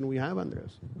graduation we have,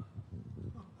 Andres.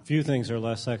 Few things are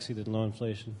less sexy than low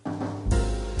inflation.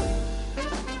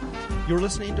 You're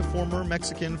listening to former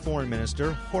Mexican Foreign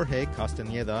Minister Jorge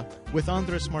Castañeda with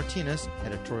Andres Martinez,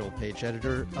 editorial page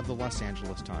editor of the Los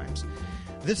Angeles Times.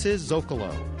 This is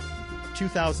Zócalo.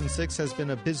 2006 has been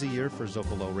a busy year for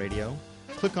Zócalo Radio.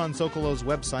 Click on Zócalo's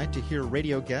website to hear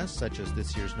radio guests such as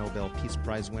this year's Nobel Peace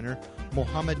Prize winner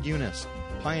Mohammed Yunus,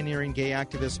 pioneering gay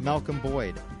activist Malcolm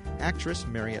Boyd, actress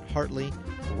Mariette Hartley,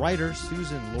 writer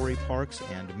Susan Laurie Parks,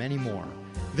 and many more.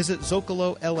 Visit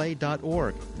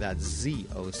ZocaloLA.org. That's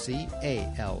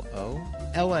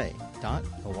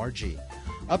ZOCALOLA.org.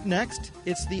 Up next,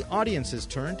 it's the audience's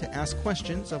turn to ask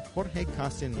questions of Jorge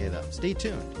Castañeda. Stay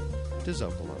tuned to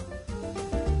Zócalo.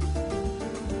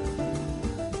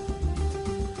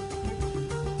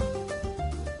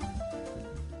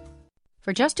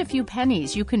 For just a few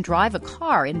pennies, you can drive a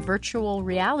car in virtual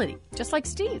reality, just like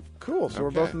Steve. Cool. So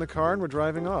we're both in the car and we're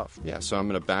driving off. Yeah, so I'm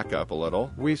going to back up a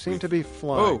little. We seem to be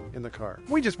flying in the car.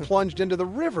 We just plunged into the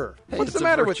river. Hey, What's the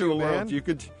matter with you, man?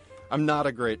 I'm not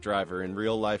a great driver in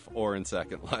real life or in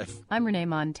Second Life. I'm Renee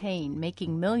Montaigne,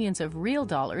 making millions of real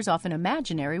dollars off an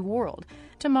imaginary world.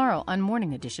 Tomorrow on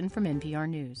Morning Edition from NPR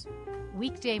News.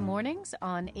 Weekday mornings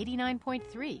on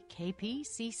 89.3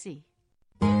 KPCC.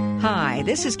 Hi,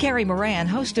 this is Carrie Moran,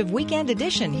 host of Weekend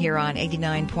Edition here on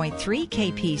 89.3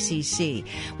 KPCC.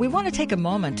 We want to take a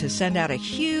moment to send out a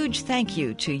huge thank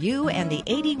you to you and the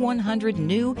 8,100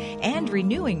 new and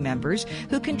renewing members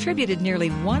who contributed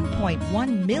nearly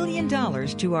 $1.1 million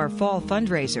to our fall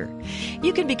fundraiser.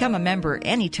 You can become a member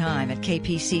anytime at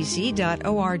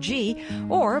kpcc.org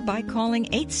or by calling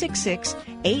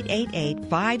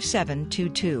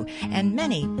 866-888-5722. And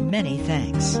many, many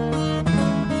thanks.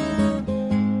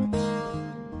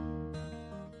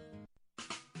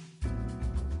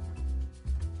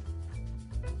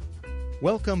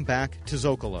 Welcome back to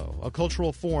Zócalo, a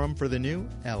cultural forum for the new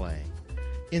LA.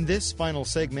 In this final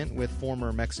segment with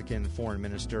former Mexican Foreign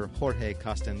Minister Jorge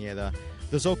Castañeda,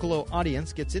 the Zócalo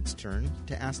audience gets its turn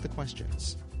to ask the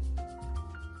questions.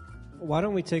 Why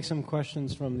don't we take some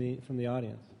questions from the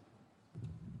audience?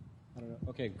 I don't know.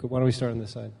 Okay, why don't we start on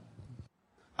this side?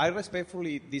 I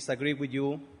respectfully disagree with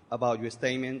you about your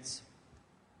statements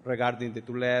regarding the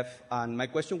two left, and my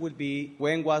question would be,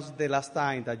 when was the last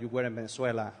time that you were in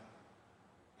Venezuela?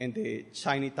 In the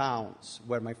Chinese towns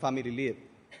where my family lived,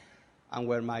 and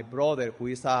where my brother, who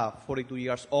is 42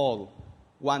 years old,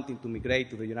 wanting to migrate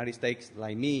to the United States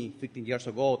like me 15 years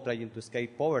ago, trying to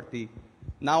escape poverty,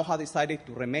 now has decided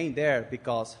to remain there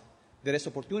because there is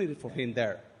opportunity for him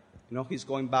there. You know, he's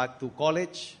going back to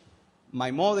college.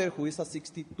 My mother, who is a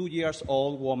 62 years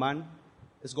old woman,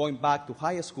 is going back to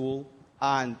high school,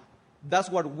 and that's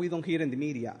what we don't hear in the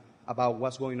media about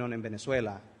what's going on in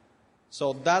Venezuela.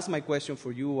 So that's my question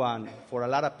for you and for a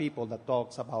lot of people that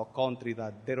talks about country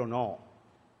that they don't know.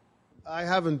 I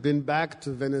haven't been back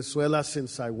to Venezuela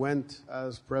since I went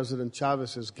as President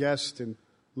Chavez's guest in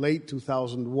late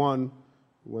 2001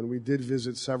 when we did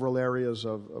visit several areas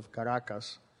of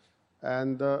Caracas.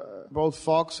 And both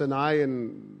Fox and I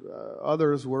and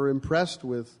others were impressed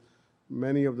with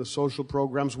many of the social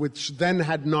programs, which then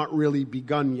had not really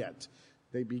begun yet.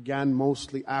 They began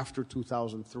mostly after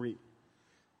 2003.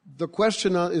 The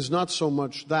question is not so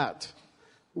much that.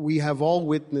 We have all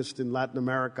witnessed in Latin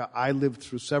America, I lived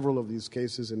through several of these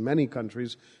cases in many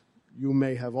countries, you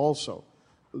may have also,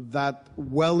 that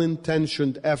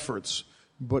well-intentioned efforts,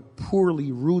 but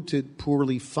poorly rooted,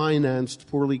 poorly financed,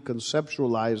 poorly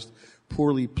conceptualized,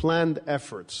 poorly planned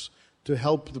efforts to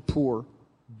help the poor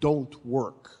don't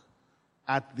work.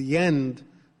 At the end,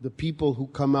 the people who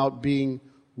come out being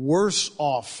worse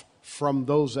off from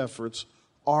those efforts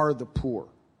are the poor.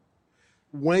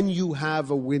 When you have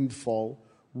a windfall,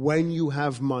 when you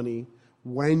have money,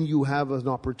 when you have an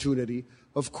opportunity,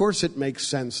 of course it makes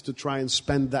sense to try and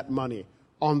spend that money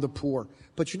on the poor.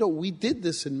 But we did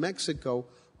this in Mexico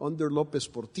under López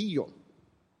Portillo.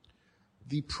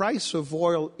 The price of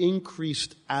oil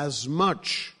increased as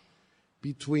much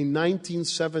between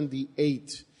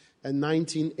 1978 and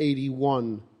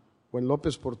 1981, when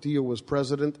López Portillo was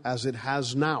president, as it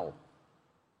has now.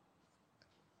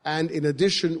 And in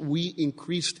addition, we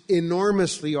increased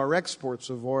enormously our exports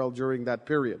of oil during that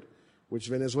period, which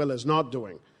Venezuela is not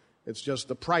doing. It's just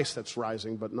the price that's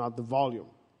rising, but not the volume.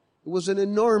 It was an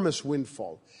enormous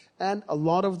windfall. And a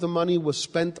lot of the money was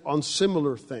spent on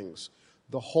similar things.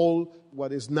 The whole,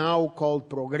 what is now called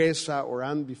Progresa,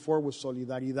 and before was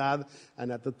Solidaridad,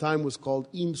 and at the time was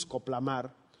called IMSS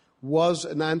Coplamar, was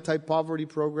an anti-poverty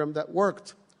program that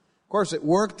worked. Of course, it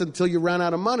worked until you ran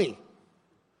out of money.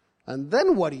 And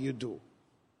then what do?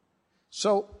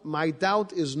 So my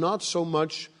doubt is not so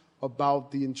much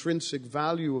about the intrinsic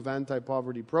value of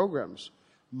anti-poverty programs.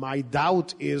 My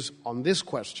doubt is on this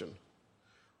question,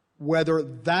 whether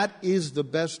that is the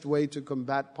best way to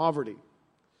combat poverty.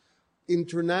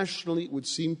 Internationally, it would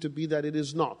seem to be that it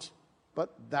is not.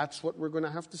 But that's what we're going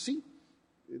to have to see,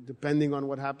 depending on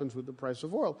what happens with the price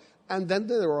of oil. And then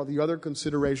there are the other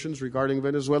considerations regarding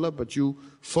Venezuela, but you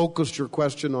focused your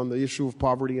question on the issue of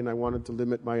poverty, and I wanted to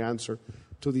limit my answer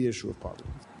to the issue of poverty.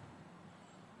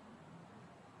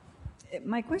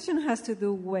 My question has to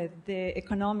do with the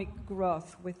economic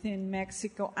growth within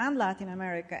Mexico and Latin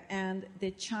America and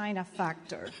the China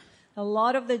factor. A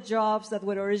lot of the jobs that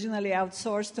were originally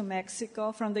outsourced to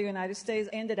Mexico from the United States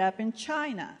ended up in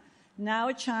China.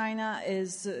 Now China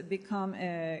is become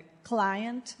a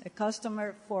client, a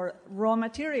customer for raw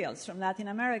materials from Latin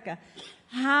America.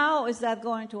 How is that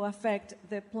going to affect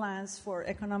the plans for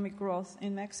economic growth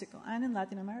in Mexico and in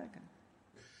Latin America?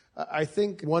 I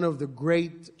think one of the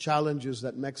great challenges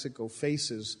that Mexico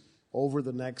faces over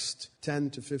the next 10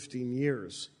 to 15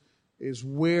 years is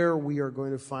where we are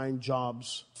going to find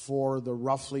jobs for the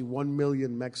roughly 1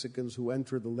 million Mexicans who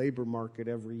enter the labor market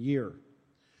every year.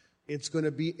 It's going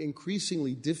to be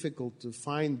increasingly difficult to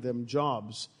find them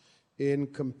jobs in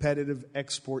competitive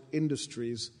export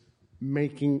industries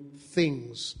making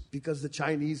things, because the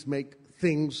Chinese make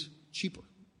things cheaper,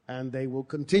 and they will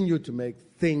continue to make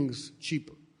things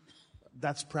cheaper.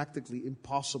 That's practically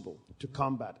impossible to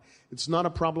combat. It's not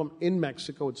a problem in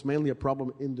Mexico, it's mainly a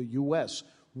problem in the U.S.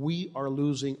 We are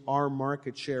losing our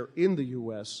market share in the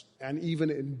U.S., and even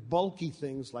in bulky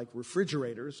things like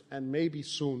refrigerators, and maybe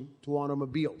soon to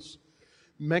automobiles.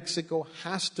 Mexico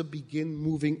has to begin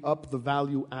moving up the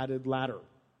value-added ladder,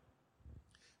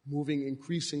 moving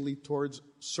increasingly towards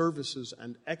services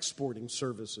and exporting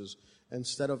services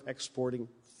instead of exporting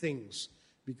things,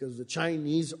 because the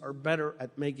Chinese are better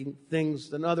at making things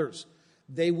than others.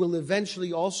 They will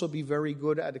eventually also be very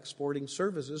good at exporting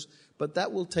services, but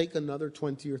that will take another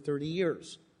 20 or 30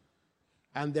 years.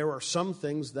 And there are some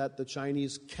things that the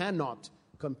Chinese cannot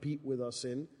compete with us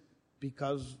in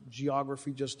because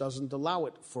geography just doesn't allow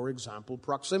it. For example,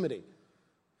 proximity.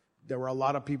 There are a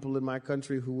lot of people in my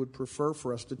country who would prefer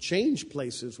for us to change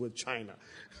places with China.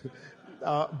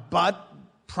 But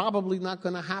probably not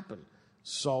going to happen.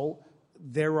 So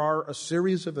there are a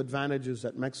series of advantages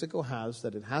that Mexico has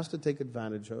that it has to take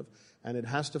advantage of, and it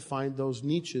has to find those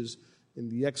niches in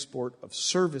the export of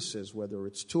services, whether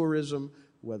it's tourism,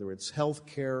 whether it's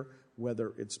healthcare,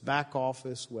 whether it's back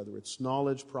office, whether it's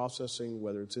knowledge processing,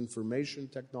 whether it's information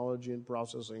technology and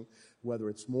processing, whether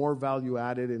it's more value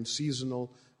added in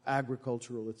seasonal,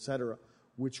 agricultural, etc.,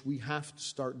 which we have to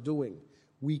start doing.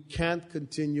 We can't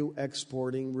continue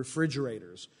exporting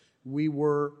refrigerators. We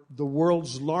were the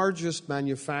world's largest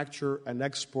manufacturer and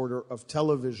exporter of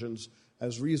televisions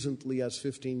as recently as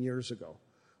 15 years ago.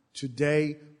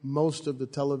 Today, most of the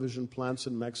television plants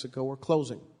in Mexico are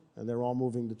closing, and they're all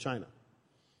moving to China.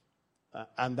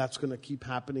 And that's going to keep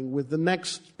happening with the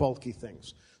next bulky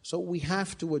things. So we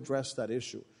have to address that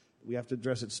issue. We have to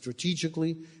address it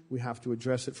strategically. We have to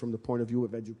address it from the point of view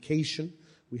of education.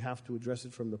 We have to address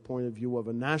it from the point of view of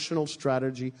a national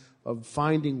strategy of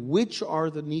finding which are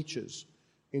the niches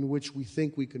in which we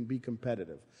think we can be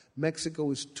competitive.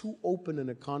 Mexico is too open an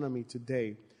economy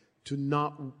today to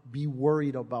not be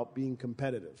worried about being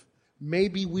competitive.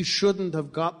 Maybe we shouldn't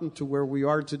have gotten to where we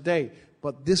are today,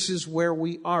 but this is where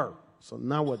we are. So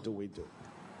now what do we do?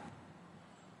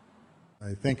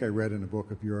 I think I read in a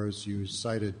book of yours, you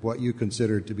cited what you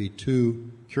considered to be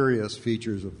two curious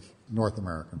features of North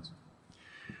Americans.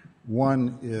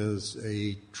 One is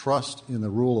a trust in the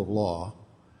rule of law,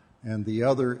 and the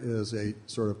other is a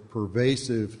sort of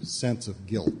pervasive sense of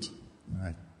guilt.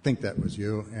 I think that was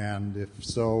you, and if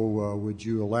so, would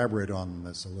you elaborate on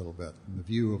this a little bit, in the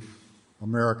view of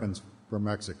Americans from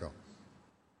Mexico?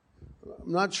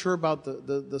 I'm not sure about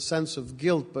the sense of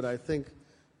guilt, but I think,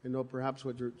 perhaps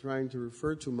what you're trying to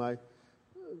refer to,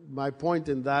 my point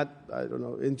in that,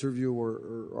 interview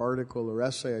or article or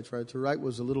essay I tried to write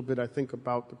was a little bit, I think,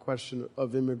 about the question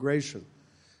of immigration.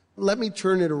 Let me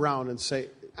turn it around and say,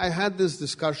 I had this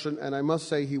discussion, and I must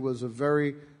say he was a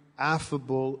very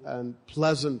affable and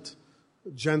pleasant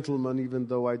gentleman, even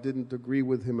though I didn't agree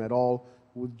with him at all,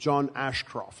 with John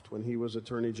Ashcroft when he was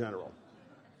Attorney General.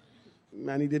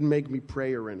 And he didn't make me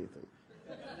pray or anything.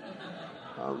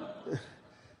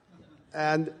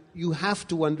 And you have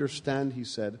to understand, he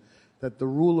said, that the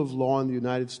rule of law in the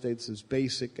United States is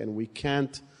basic and we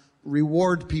can't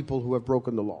reward people who have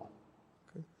broken the law.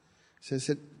 Okay? So I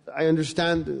said, I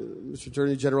understand, Mr.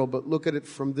 Attorney General, but look at it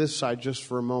from this side just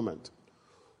for a moment.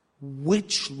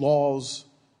 Which laws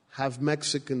have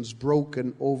Mexicans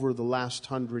broken over the last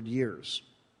 100 years?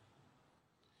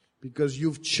 Because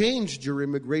you've changed your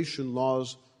immigration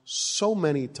laws so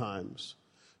many times.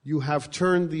 You have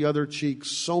turned the other cheek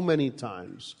so many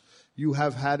times. You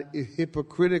have had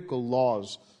hypocritical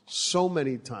laws so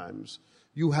many times.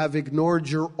 You have ignored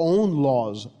your own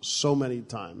laws so many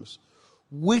times.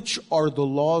 Which are the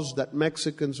laws that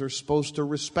Mexicans are supposed to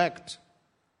respect?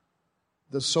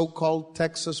 The so-called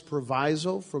Texas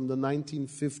Proviso from the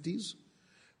 1950s,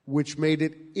 which made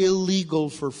it illegal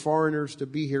for foreigners to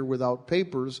be here without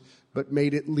papers, but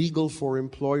made it legal for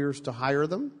employers to hire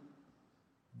them?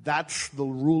 That's the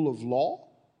rule of law?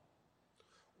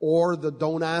 Or the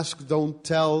don't ask, don't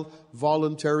tell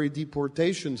voluntary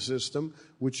deportation system,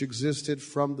 which existed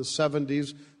from the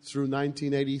 70s through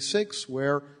 1986,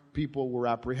 where people were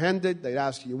apprehended. They'd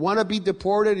ask you want to be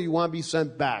deported or you want to be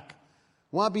sent back?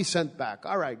 Want to be sent back.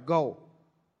 All right, go.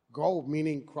 Go,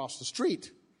 meaning cross the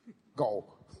street.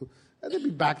 Go. And they'd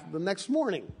be back the next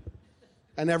morning.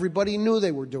 And everybody knew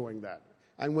they were doing that.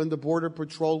 And when the Border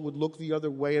Patrol would look the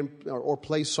other way or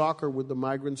play soccer with the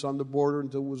migrants on the border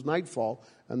until it was nightfall,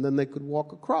 and then they could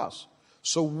walk across.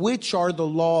 So which are the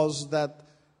laws that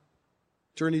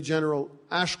Attorney General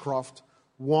Ashcroft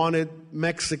wanted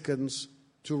Mexicans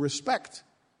to respect?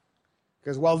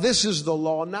 Because while this is the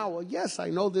law now, well, yes, I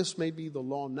know this may be the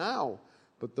law now,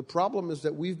 but the problem is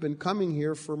that we've been coming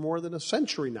here for more than a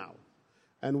century now.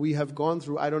 And we have gone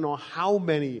through I don't know how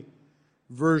many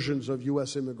versions of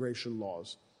U.S. immigration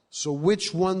laws. So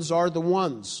which ones are the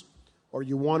ones? Or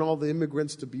you want all the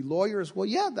immigrants to be lawyers? Well,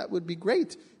 yeah, that would be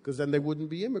great, because then they wouldn't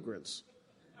be immigrants.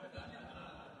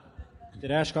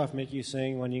 Did Ashcroft make you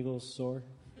sing When Eagles Soar?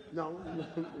 No,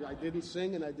 I didn't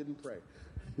sing and I didn't pray.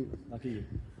 Lucky you.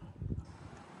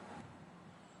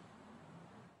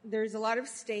 There's a lot of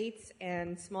states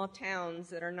and small towns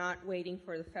that are not waiting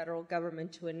for the federal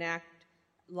government to enact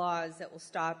laws that will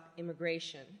stop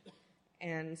immigration.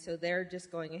 And so they're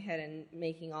just going ahead and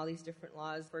making all these different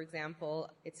laws. For example,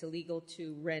 it's illegal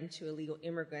to rent to illegal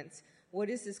immigrants. What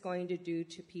is this going to do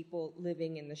to people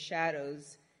living in the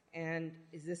shadows? And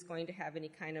is this going to have any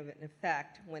kind of an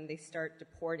effect when they start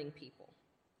deporting people?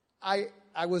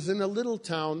 I was in a little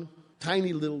town,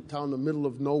 tiny little town in the middle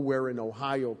of nowhere in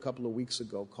Ohio a couple of weeks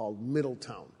ago called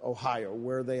Middletown, Ohio,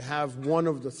 where they have one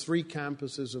of the 3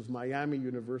 campuses of Miami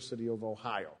University of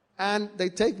Ohio. And they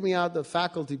take me out, the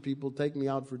faculty people take me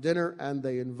out for dinner, and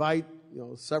they invite,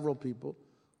 several people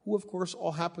who, of course,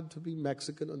 all happen to be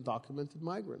Mexican undocumented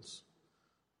migrants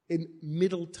in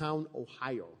Middletown,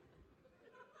 Ohio.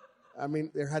 I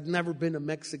mean, there had never been a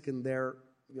Mexican there,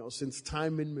 since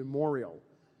time immemorial.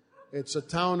 It's a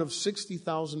town of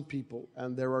 60,000 people,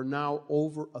 and there are now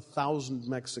over 1,000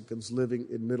 Mexicans living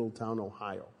in Middletown,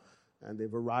 Ohio. and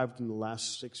they've arrived in the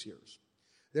last 6 years.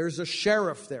 There's a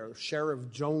sheriff there,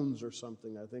 Sheriff Jones or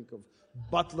something, I think, of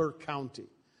Butler County,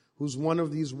 who's one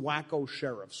of these wacko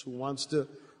sheriffs who wants to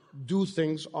do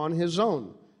things on his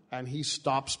own. And he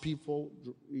stops people,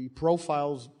 he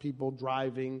profiles people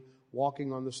driving,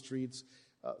 walking on the streets,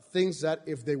 things that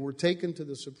if they were taken to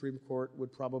the Supreme Court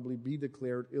would probably be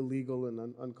declared illegal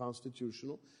and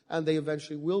unconstitutional, and they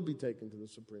eventually will be taken to the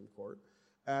Supreme Court.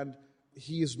 And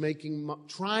he is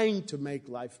trying to make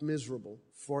life miserable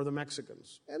for the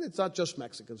Mexicans. And it's not just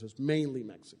Mexicans, it's mainly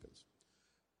Mexicans.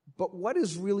 But what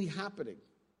is really happening?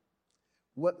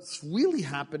 What's really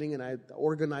happening, and I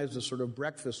organized a sort of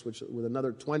breakfast with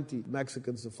another 20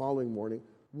 Mexicans the following morning,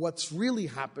 what's really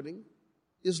happening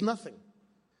is nothing.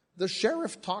 The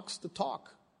sheriff talks the talk,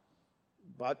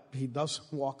 but he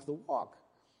doesn't walk the walk.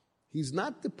 He's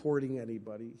not deporting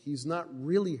anybody. He's not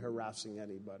really harassing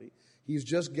anybody. He's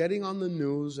just getting on the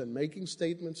news and making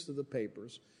statements to the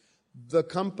papers. The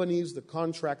companies, the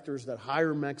contractors that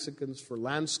hire Mexicans for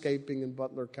landscaping in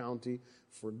Butler County,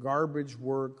 for garbage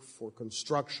work, for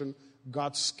construction,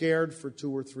 got scared for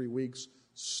 2 or 3 weeks,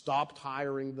 stopped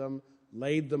hiring them,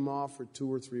 laid them off for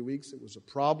 2 or 3 weeks. It was a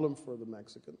problem for the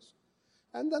Mexicans.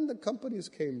 And then the companies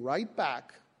came right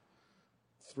back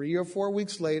 3 or 4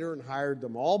 weeks later and hired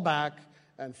them all back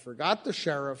and forgot the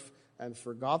sheriff and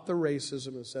forgot the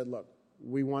racism and said, look,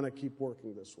 we want to keep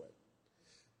working this way.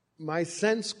 My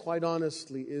sense, quite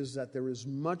honestly, is that there is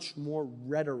much more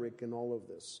rhetoric in all of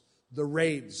this. The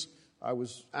raids. I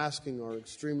was asking our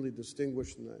extremely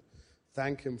distinguished, and I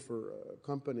thank him for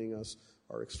accompanying us,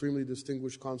 our extremely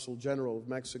distinguished Consul General of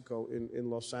Mexico in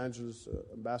Los Angeles,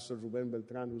 Ambassador Rubén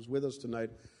Beltrán, who's with us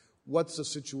tonight, what's the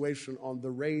situation on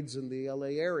the raids in the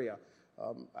LA area?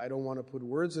 I don't want to put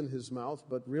words in his mouth,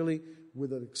 but really,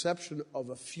 with the exception of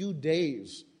a few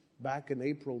days back in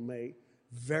April, May,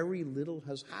 very little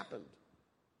has happened.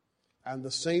 And the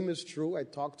same is true. I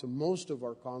talk to most of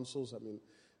our consuls. I mean,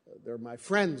 they're my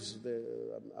friends.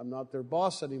 I'm not their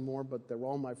boss anymore, but they're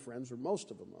all my friends, or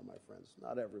most of them are my friends,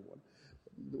 not everyone.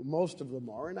 Most of them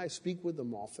are, and I speak with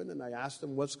them often, and I ask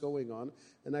them what's going on,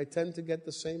 and I tend to get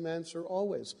the same answer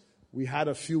always. We had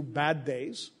a few bad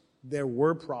days. There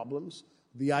were problems.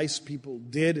 The ICE people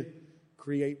did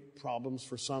create problems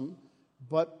for some,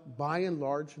 but by and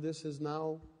large, this has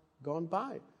now gone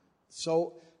by.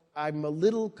 So I'm a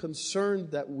little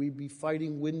concerned that we be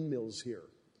fighting windmills here.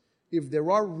 If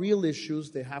there are real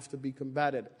issues, they have to be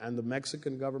combated, and the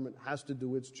Mexican government has to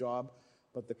do its job,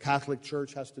 but the Catholic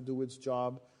Church has to do its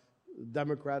job. The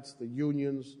Democrats, the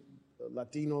unions, the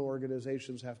Latino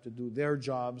organizations have to do their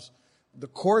jobs. The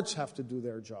courts have to do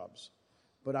their jobs.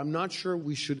 But I'm not sure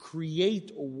we should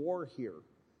create a war here,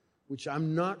 which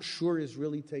I'm not sure is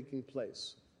really taking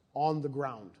place on the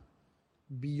ground,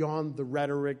 beyond the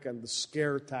rhetoric and the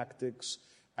scare tactics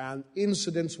and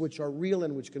incidents which are real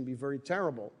and which can be very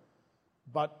terrible.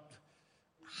 But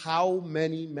how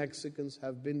many Mexicans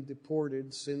have been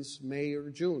deported since May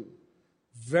or June?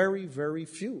 Very, very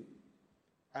few.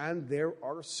 And there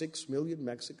are 6 million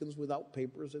Mexicans without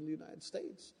papers in the United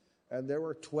States. And there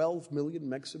are 12 million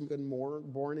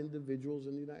Mexican-born individuals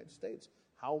in the United States.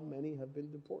 How many have been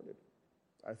deported?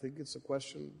 I think it's a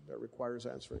question that requires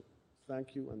answering.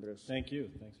 Thank you, Andres. Thank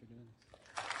you. Thanks for doing it.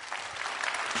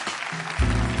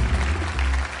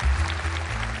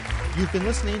 You've been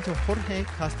listening to Jorge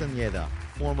Castañeda,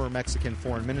 former Mexican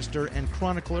foreign minister and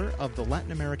chronicler of the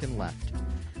Latin American left.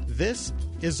 This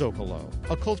is Zócalo,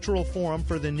 a cultural forum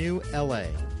for the new LA.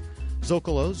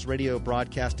 Zócalo's radio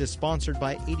broadcast is sponsored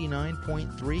by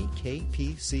 89.3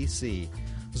 KPCC.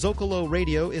 Zócalo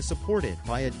Radio is supported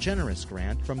by a generous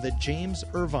grant from the James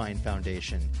Irvine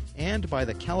Foundation and by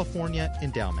the California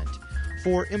Endowment.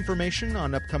 For information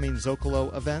on upcoming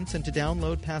Zócalo events and to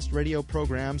download past radio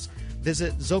programs,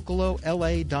 visit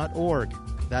ZócaloLA.org.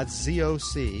 That's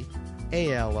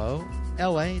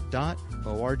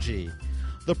ZOCALOLA.org.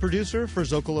 The producer for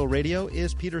Zócalo Radio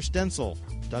is Peter Stenzel.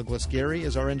 Douglas Gary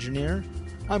is our engineer.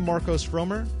 I'm Marcos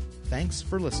Fromer. Thanks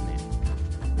for listening.